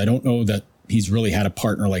that, because I don't know that he's really had a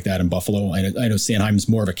partner like that in Buffalo. I know Sanheim's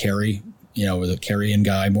more of a carry, was a carry-in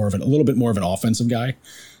guy, a little bit more of an offensive guy.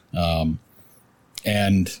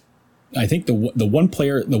 And I think the one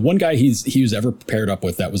guy he was ever paired up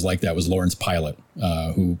with that was like that was Lawrence Pilot,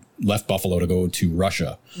 who left Buffalo to go to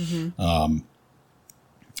Russia.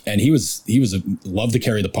 And he was loved to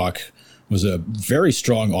carry the puck, was a very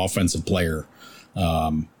strong offensive player.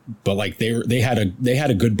 But like they had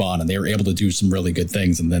a good bond, and they were able to do some really good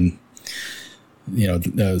things. And then,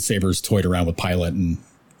 the Sabres toyed around with Pilot and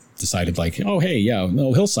decided like, oh, hey, yeah,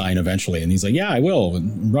 no, he'll sign eventually. And he's like, yeah, I will.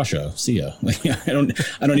 In Russia, see ya. Like, I don't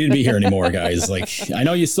need to be here anymore, guys. Like, I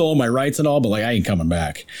know you still own my rights and all, but like, I ain't coming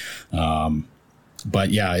back. But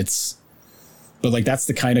yeah, but like, that's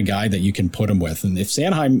the kind of guy that you can put him with. And if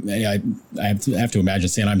Sanheim, I have to imagine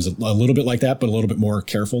Sanheim's a little bit like that, but a little bit more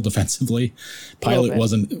careful defensively. Pilot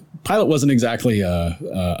wasn't exactly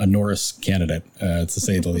a Norris candidate, to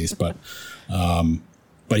say the least, but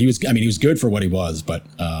he was good for what he was, but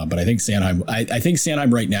I think Sanheim, I think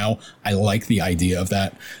Sanheim right now, I like the idea of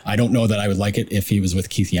that. I don't know that I would like it if he was with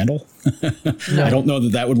Keith Yandel. No. I don't know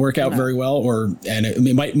that would work out very well, and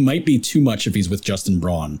it might be too much if he's with Justin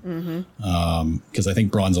Braun. Because I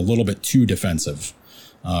think Braun's a little bit too defensive,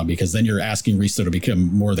 because then you're asking Risto to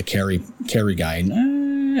become more the carry guy.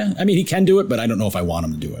 And, I mean, he can do it, but I don't know if I want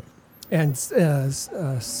him to do it. And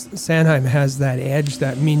Sanheim has that edge,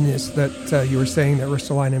 that meanness that you were saying that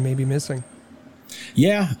Ristolainen may be missing.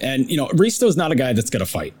 Yeah, and Risto's not a guy that's going to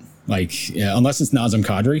fight. Unless it's Nazem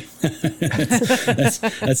Kadri.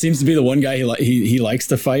 that seems to be the one guy he likes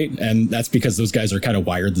to fight, and that's because those guys are kind of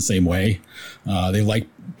wired the same way. They like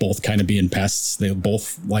both kind of being pests. They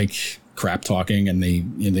both like crap talking, and they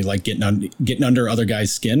like getting under other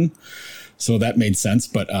guys' skin. So that made sense,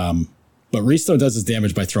 but Risto does his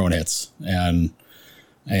damage by throwing hits, and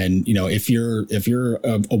if you're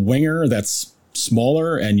a winger that's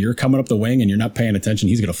smaller and you're coming up the wing and you're not paying attention,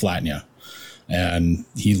 he's going to flatten you. And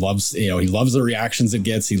he loves the reactions it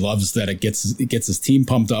gets. He loves that it gets his team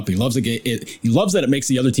pumped up. He loves he loves that it makes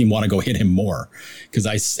the other team want to go hit him more. Because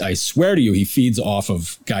I swear to you, he feeds off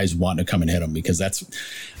of guys wanting to come and hit him. Because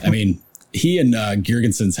he and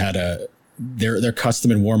Girgensons had their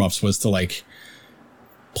custom in warmups was to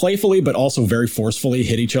playfully but also very forcefully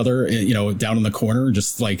hit each other, down in the corner,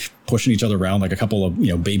 just pushing each other around like a couple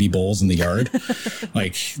of baby bulls in the yard.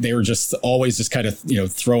 They were just always just kind of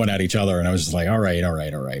throwing at each other, and I was just like, all right.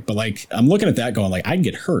 But I'm looking at that going I'd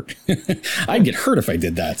get hurt. I'd get hurt if I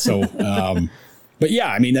did that. So but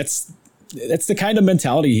yeah, that's the kind of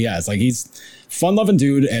mentality he has. He's fun loving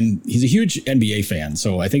dude, and he's a huge NBA fan.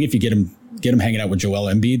 So I think if you get him hanging out with Joel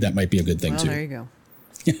Embiid, that might be a good thing too. There you go.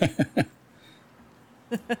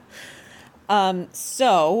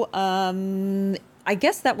 I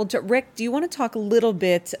guess that will. Rick, do you want to talk a little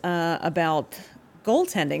bit about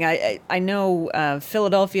goaltending? I know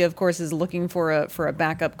Philadelphia, of course, is looking for a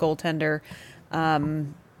backup goaltender.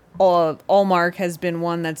 Ullmark has been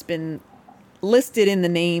one that's been listed in the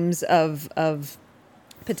names of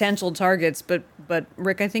potential targets, but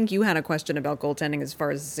Rick, I think you had a question about goaltending as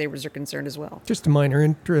far as the Sabres are concerned as well. Just a minor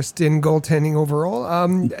interest in goaltending overall.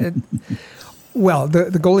 Well, the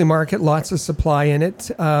goalie market, lots of supply in it.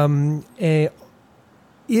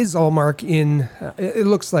 Is Ullmark in? It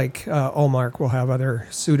looks like Ullmark will have other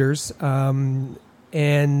suitors. And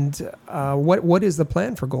what is the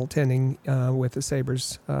plan for goaltending with the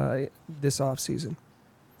Sabres this offseason?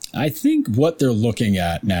 I think what they're looking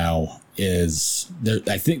at now is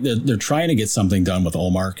they're trying to get something done with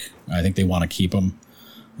Ullmark. I think they want to keep him.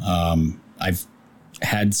 I've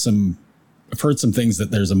heard some things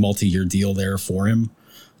that there's a multi-year deal there for him.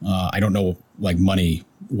 I don't know money,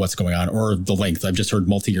 what's going on, or the length. I've just heard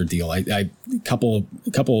multi-year deal. A couple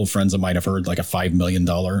of friends of mine have heard a $5 million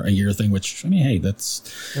a year thing, which hey,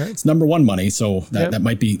 that's right. It's number one money. So that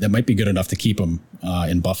might be good enough to keep him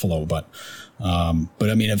in Buffalo. But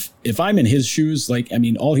if I'm in his shoes,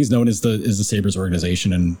 all he's known is the Sabres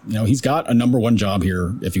organization, and he's got a number one job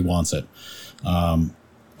here if he wants it.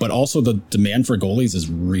 But also the demand for goalies is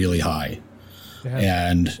really high. Yeah.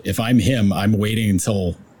 And if I'm him, I'm waiting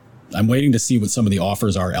to see what some of the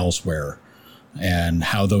offers are elsewhere, and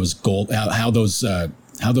how those goalie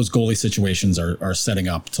situations are setting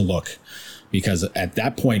up to look, because at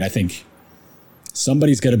that point, I think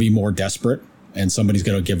somebody's going to be more desperate, and somebody's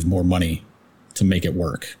going to give more money to make it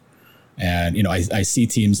work. And I see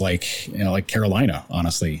teams like Carolina.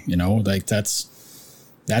 Honestly, that's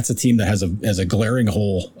a team that has a glaring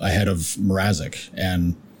hole ahead of Mrazek.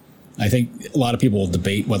 And I think a lot of people will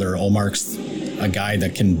debate whether Ullmark's a guy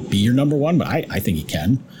that can be your number one, but I think he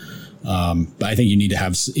can. But I think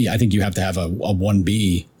you have to have a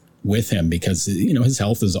 1B with him, because his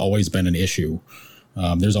health has always been an issue.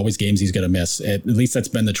 There's always games he's going to miss. At least that's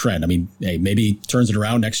been the trend. Maybe he turns it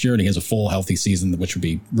around next year and he has a full healthy season, which would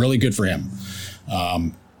be really good for him.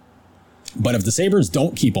 But if the Sabres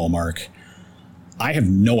don't keep Ullmark, I have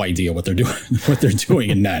no idea what they're doing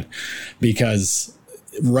in net, because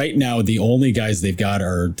right now the only guys they've got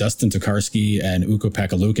are Dustin Tokarski and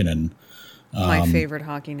Ukko-Pekka Luukkonen. My favorite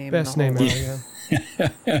hockey name. Best name ever, yeah.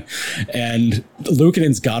 And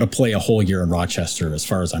Luukkonen's got to play a whole year in Rochester, as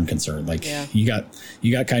far as I'm concerned. He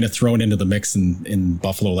got kind of thrown into the mix in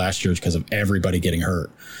Buffalo last year because of everybody getting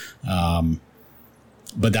hurt.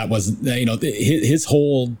 But that was, his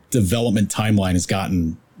whole development timeline has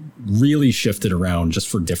gotten really shifted around just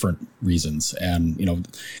for different reasons. And,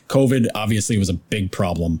 COVID obviously was a big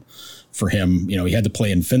problem for him. He had to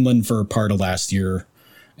play in Finland for part of last year.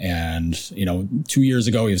 And, 2 years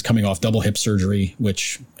ago, he was coming off double hip surgery,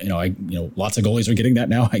 which, lots of goalies are getting that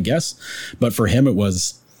now, I guess. But for him,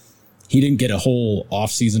 he didn't get a whole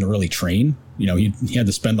off season to really train. He had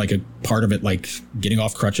to spend a part of it, getting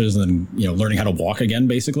off crutches and then, learning how to walk again,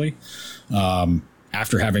 basically,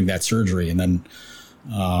 after having that surgery. And then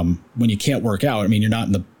when you can't work out, you're not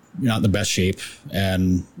in the best shape,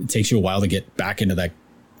 and it takes you a while to get back into that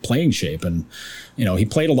playing shape. And, he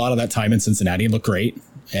played a lot of that time in Cincinnati and looked great.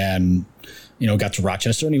 And, got to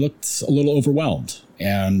Rochester and he looked a little overwhelmed.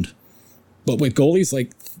 But with goalies,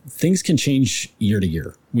 like, things can change year to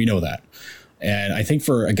year. We know that. And I think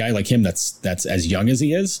for a guy like him that's as young as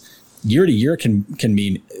he is, year to year can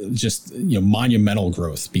mean just, monumental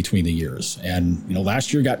growth between the years. And,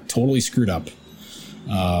 last year got totally screwed up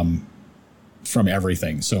from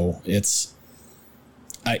everything. So it's,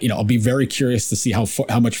 I'll be very curious to see how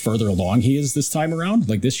much further along he is this time around,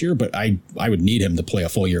 like this year. But I would need him to play a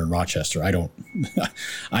full year in Rochester. I don't.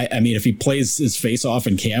 I mean, if he plays his face off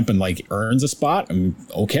in camp and like earns a spot,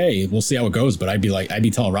 okay, we'll see how it goes. But I'd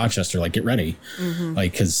be telling Rochester, like, get ready,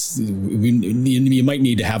 like, because you might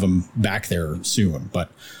need to have him back there soon.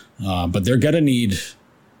 But they're gonna need.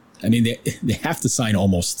 I mean, they have to sign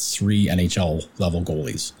almost 3 NHL level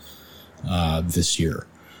goalies this year.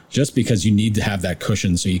 Just because you need to have that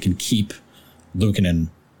cushion so you can keep Luukkonen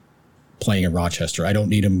playing in Rochester. I don't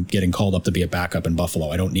need him getting called up to be a backup in Buffalo.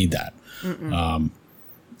 I don't need that.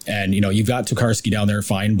 And, you've got Tokarski down there,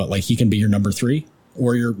 fine, but like he can be your number 3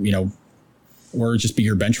 or or just be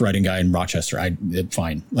your bench riding guy in Rochester.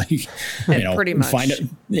 Fine. Like, pretty much.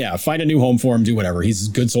 Find a new home for him, do whatever. He's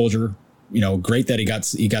a good soldier. Great that he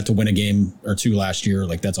got to win a game or 2 last year.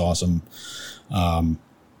 Like, that's awesome.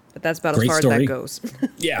 But that's about as far as that goes.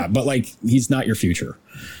 Yeah, but like he's not your future.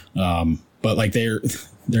 But like they're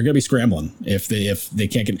going to be scrambling if they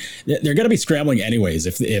can't get. They're going to be scrambling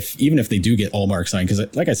anyways. Even if they do get Ullmark signed,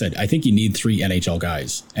 because like I said, I think you need 3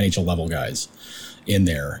 NHL level guys in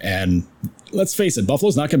there. And let's face it,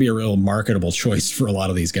 Buffalo's not going to be a real marketable choice for a lot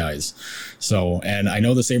of these guys. So, and I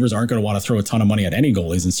know the Sabres aren't going to want to throw a ton of money at any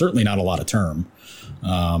goalies, and certainly not a lot of term.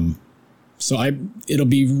 So it'll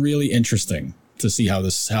be really interesting to see how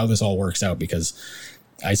this all works out, because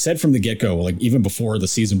I said from the get-go, like even before the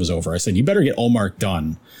season was over, I said, you better get Ullmark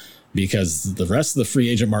done, because the rest of the free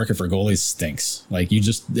agent market for goalies stinks. Like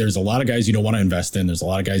there's a lot of guys you don't want to invest in. There's a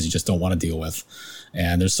lot of guys you just don't want to deal with.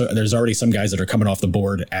 And there's already some guys that are coming off the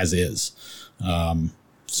board as is.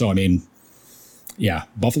 So, I mean, yeah,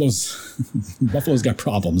 Buffalo's got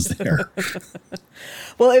problems there.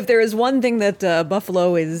 Well, if there is one thing that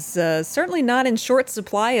Buffalo is certainly not in short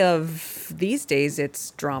supply of these days,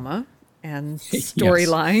 it's drama and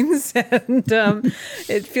storylines. Yes. And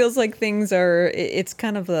it feels like it's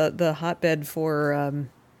kind of the hotbed for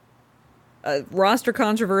roster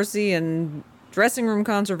controversy and dressing room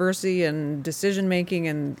controversy and decision making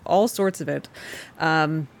and all sorts of it.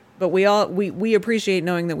 But we appreciate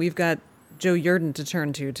knowing that we've got Joe Yerdon to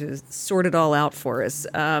turn to sort it all out for us.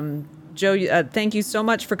 Joe, thank you so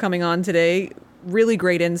much for coming on today. Really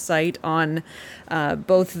great insight on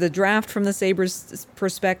both the draft from the Sabres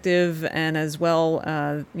perspective and as well,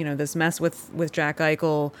 this mess with Jack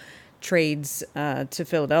Eichel, trades to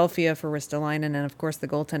Philadelphia for Ristolainen, and of course the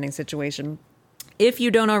goaltending situation. If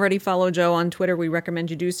you don't already follow Joe on Twitter, we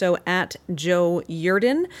recommend you do so at Joe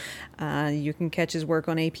Yerdon. You can catch his work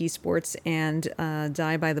on AP Sports and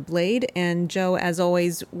Die by the Blade. And Joe, as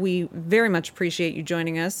always, we very much appreciate you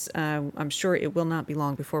joining us. I'm sure it will not be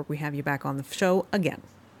long before we have you back on the show again.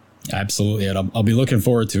 Absolutely, and I'll be looking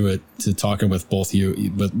forward to talking with both you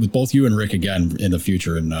and Rick again in the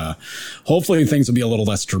future, and hopefully things will be a little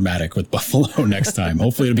less dramatic with Buffalo next time.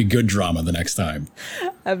 Hopefully it'll be good drama the next time.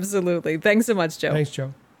 Absolutely. Thanks so much, Joe. Thanks,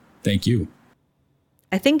 Joe. Thank you.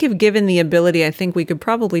 I think if given the ability, I think we could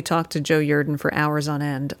probably talk to Joe Yerdon for hours on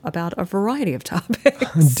end about a variety of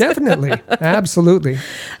topics. Definitely. Absolutely.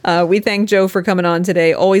 We thank Joe for coming on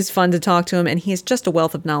today. Always fun to talk to him, and he's just a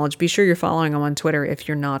wealth of knowledge. Be sure you're following him on Twitter if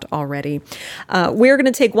you're not already. We're going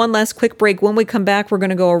to take one last quick break. When we come back, we're going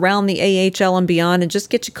to go around the AHL and beyond and just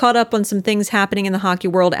get you caught up on some things happening in the hockey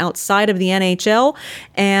world outside of the NHL,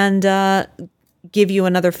 and give you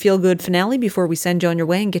another feel-good finale before we send you on your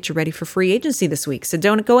way and get you ready for free agency this week. So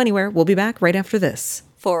don't go anywhere. We'll be back right after this.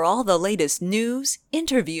 For all the latest news,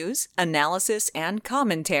 interviews, analysis, and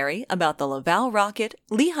commentary about the Laval Rocket,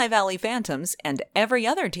 Lehigh Valley Phantoms, and every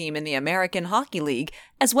other team in the American Hockey League,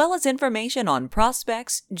 as well as information on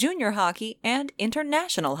prospects, junior hockey, and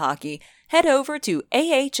international hockey, head over to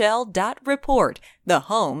ahl.report, the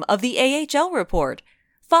home of the AHL Report.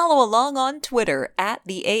 Follow along on Twitter at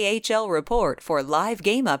the AHL Report for live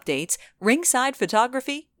game updates, ringside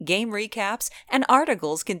photography, game recaps, and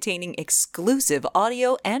articles containing exclusive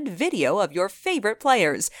audio and video of your favorite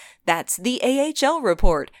players. That's the AHL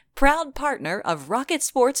Report, proud partner of Rocket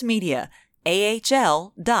Sports Media.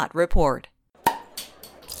 AHL.report.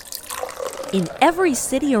 In every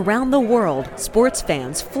city around the world, sports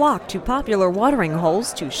fans flock to popular watering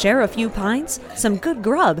holes to share a few pints, some good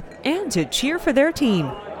grub, and to cheer for their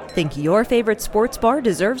team. Think your favorite sports bar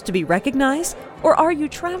deserves to be recognized? Or are you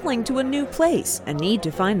traveling to a new place and need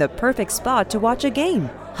to find the perfect spot to watch a game?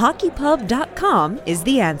 HockeyPub.com is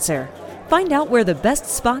the answer. Find out where the best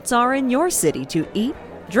spots are in your city to eat,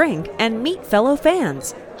 drink, and meet fellow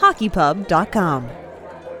fans. HockeyPub.com.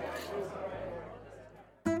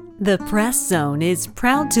 The Press Zone is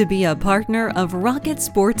proud to be a partner of Rocket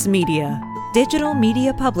Sports Media, digital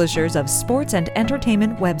media publishers of sports and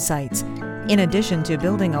entertainment websites. In addition to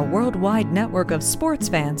building a worldwide network of sports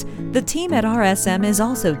fans, the team at RSM is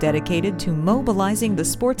also dedicated to mobilizing the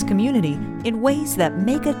sports community in ways that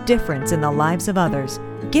make a difference in the lives of others.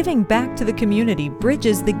 Giving back to the community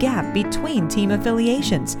bridges the gap between team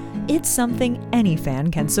affiliations. It's something any fan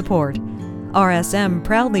can support. RSM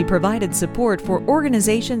proudly provided support for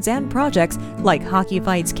organizations and projects like Hockey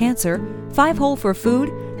Fights Cancer, 5 Hole for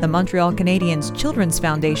Food, the Montreal Canadiens Children's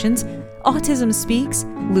Foundations, Autism Speaks,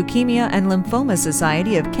 Leukemia and Lymphoma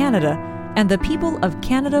Society of Canada, and the People of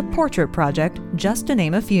Canada Portrait Project, just to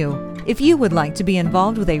name a few. If you would like to be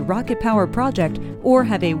involved with a Rocket Power project or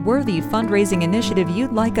have a worthy fundraising initiative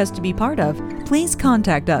you'd like us to be part of, please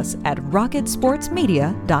contact us at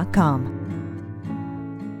rocketsportsmedia.com.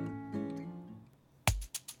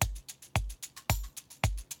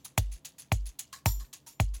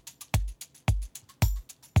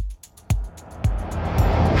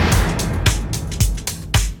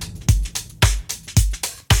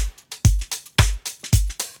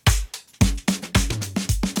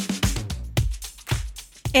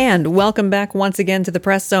 And welcome back once again to the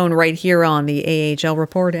Press Zone right here on the AHL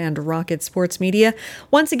Report and Rocket Sports Media.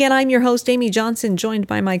 Once again, I'm your host, Amy Johnson, joined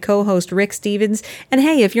by my co-host, Rick Stevens. And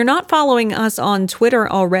hey, if you're not following us on Twitter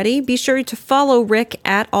already, be sure to follow Rick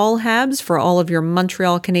at All Habs for all of your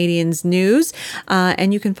Montreal Canadiens news.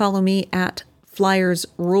 And you can follow me at Flyers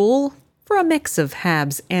Rule for a mix of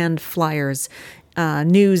Habs and Flyers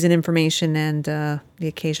news and information and the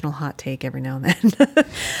occasional hot take every now and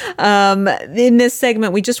then. In this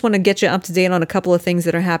segment, we just want to get you up to date on a couple of things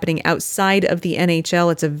that are happening outside of the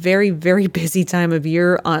NHL. It's a very, very busy time of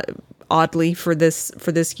year, oddly, for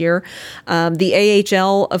this year. The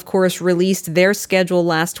AHL, of course, released their schedule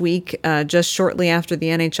last week, just shortly after the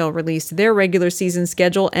NHL released their regular season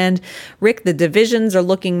schedule. And Rick, the divisions are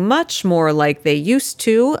looking much more like they used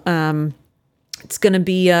to. It's going to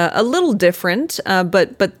be a little different,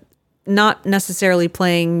 but not necessarily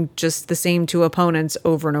playing just the same two opponents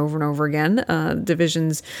over and over and over again.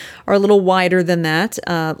 Divisions are a little wider than that.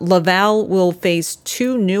 Laval will face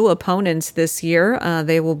 2 new opponents this year.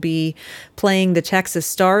 They will be playing the Texas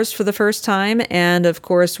Stars for the first time. And of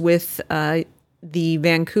course, with the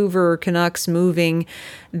Vancouver Canucks moving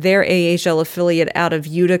their AHL affiliate out of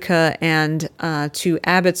Utica and to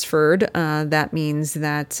Abbotsford. That means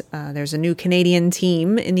that there's a new Canadian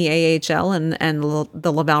team in the AHL, and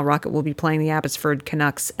the Laval Rocket will be playing the Abbotsford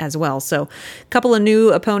Canucks as well. So a couple of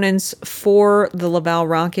new opponents for the Laval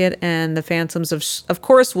Rocket, and the Phantoms, of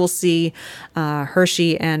course, will see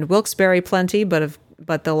Hershey and Wilkes-Barre plenty,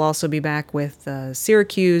 but they'll also be back with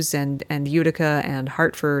Syracuse and Utica and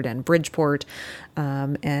Hartford and Bridgeport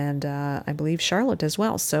and I believe Charlotte as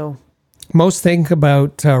well. So most think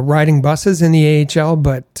about riding buses in the AHL,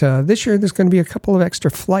 but this year there's going to be a couple of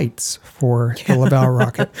extra flights for the Laval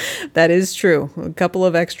Rocket. That is true. A couple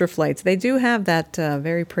of extra flights. They do have that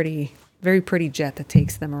very pretty jet that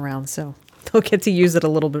takes them around. So they'll get to use it a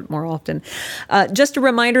little bit more often. Just a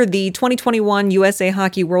reminder, the 2021 USA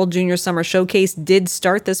Hockey World Junior Summer Showcase did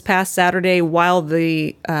start this past Saturday while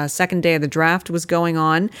the second day of the draft was going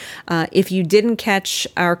on. If you didn't catch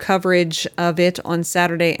our coverage of it on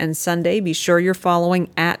Saturday and Sunday, be sure you're following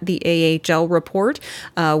at the AHL Report.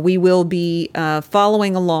 We will be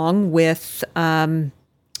following along with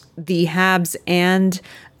the Habs and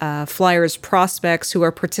Flyers prospects who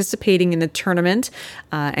are participating in the tournament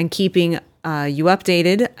and keeping you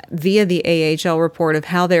updated via the AHL report of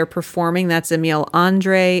how they're performing. That's Emil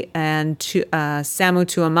Andre and Samu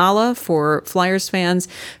Tuamala for Flyers fans.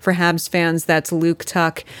 For Habs fans, that's Luke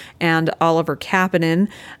Tuck and Oliver Kapanen.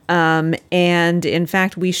 And in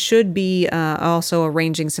fact, we should be also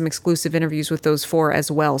arranging some exclusive interviews with those 4 as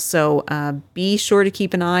well. So be sure to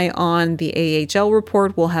keep an eye on the AHL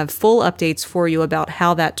report. We'll have full updates for you about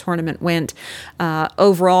how that tournament went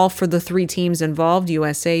overall for the 3 teams involved,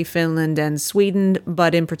 USA, Finland, and Sweden.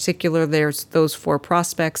 But in particular, there's those 4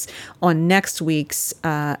 prospects on next week's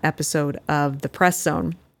episode of the Press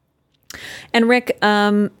Zone. And Rick,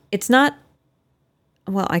 it's not,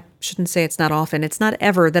 well, I shouldn't say it's not often. It's not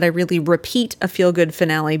ever that I really repeat a feel-good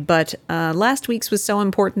finale, but last week's was so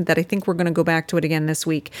important that I think we're going to go back to it again this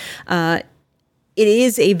week. It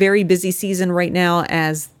is a very busy season right now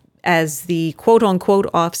as as the quote-unquote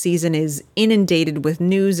off-season is inundated with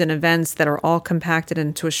news and events that are all compacted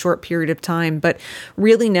into a short period of time. But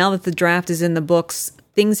really, now that the draft is in the books,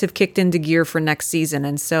 things have kicked into gear for next season.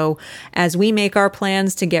 And so as we make our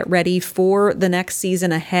plans to get ready for the next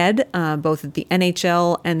season ahead, both at the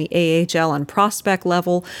NHL and the AHL and prospect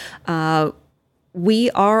level,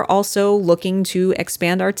 we are also looking to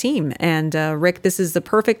expand our team. And Rick, this is the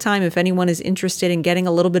perfect time if anyone is interested in getting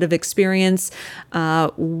a little bit of experience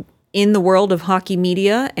in the world of hockey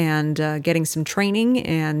media and getting some training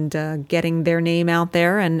and getting their name out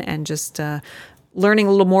there and just learning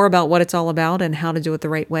a little more about what it's all about and how to do it the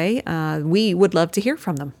right way. We would love to hear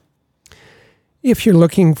from them. If you're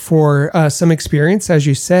looking for some experience, as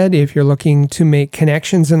you said, if you're looking to make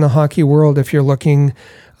connections in the hockey world, if you're looking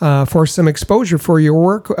for some exposure for your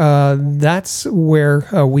work, that's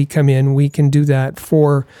where we come in. We can do that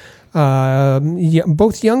for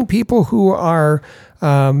both young people who are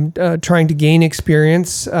trying to gain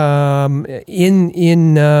experience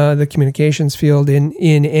in the communications field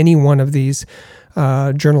in any one of these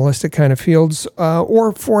journalistic kind of fields,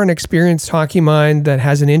 or for an experienced hockey mind that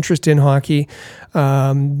has an interest in hockey,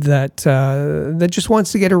 that just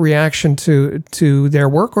wants to get a reaction to their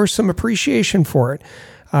work or some appreciation for it.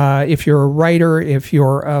 If you're a writer, if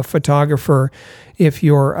you're a photographer, if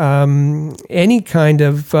you're any kind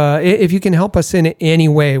of, if you can help us in any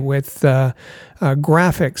way with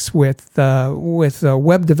graphics, with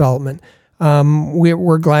web development,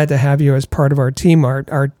 we're glad to have you as part of our team.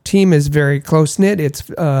 Our team is very close knit. It's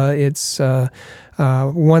one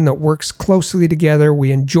that works closely together.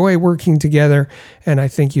 We enjoy working together, and I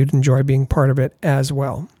think you'd enjoy being part of it as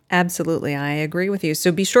well. Absolutely. I agree with you.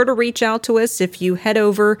 So be sure to reach out to us. If you head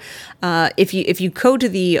over, if you go to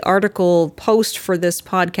the article post for this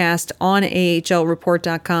podcast on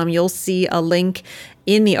ahlreport.com, you'll see a link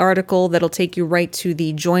in the article that'll take you right to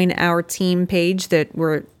the Join Our Team page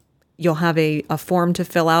where you'll have a form to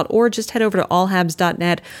fill out, or just head over to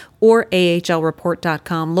allhabs.net or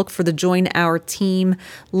ahlreport.com. Look for the Join Our Team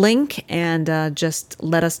link and just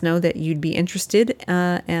let us know that you'd be interested,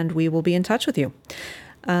 and we will be in touch with you.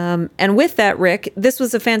 And with that, Rick, this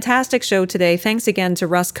was a fantastic show today. Thanks again to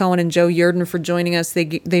Russ, Cohen, and Joe Yerdon for joining us.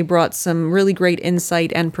 They brought some really great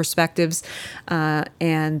insight and perspectives.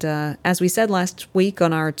 And as we said last week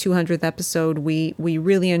on our 200th episode, we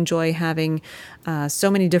really enjoy having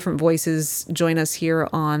so many different voices join us here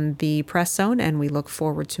on the Press Zone, and we look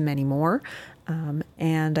forward to many more.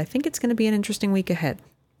 And I think it's going to be an interesting week ahead,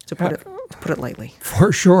 to put it lightly.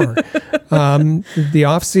 For sure. The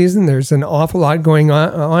off season, there's an awful lot going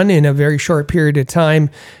on in a very short period of time,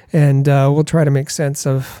 and we'll try to make sense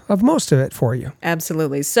of most of it for you.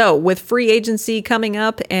 Absolutely. So with free agency coming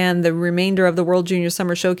up and the remainder of the World Junior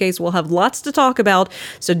Summer Showcase, we'll have lots to talk about.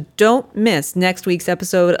 So don't miss next week's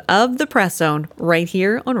episode of The Press Zone right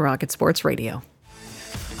here on Rocket Sports Radio.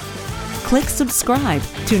 Click subscribe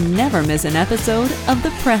to never miss an episode of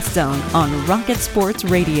The Press Zone on Rocket Sports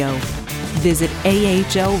Radio. Visit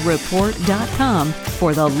ahlreport.com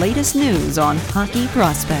for the latest news on hockey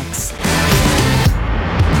prospects.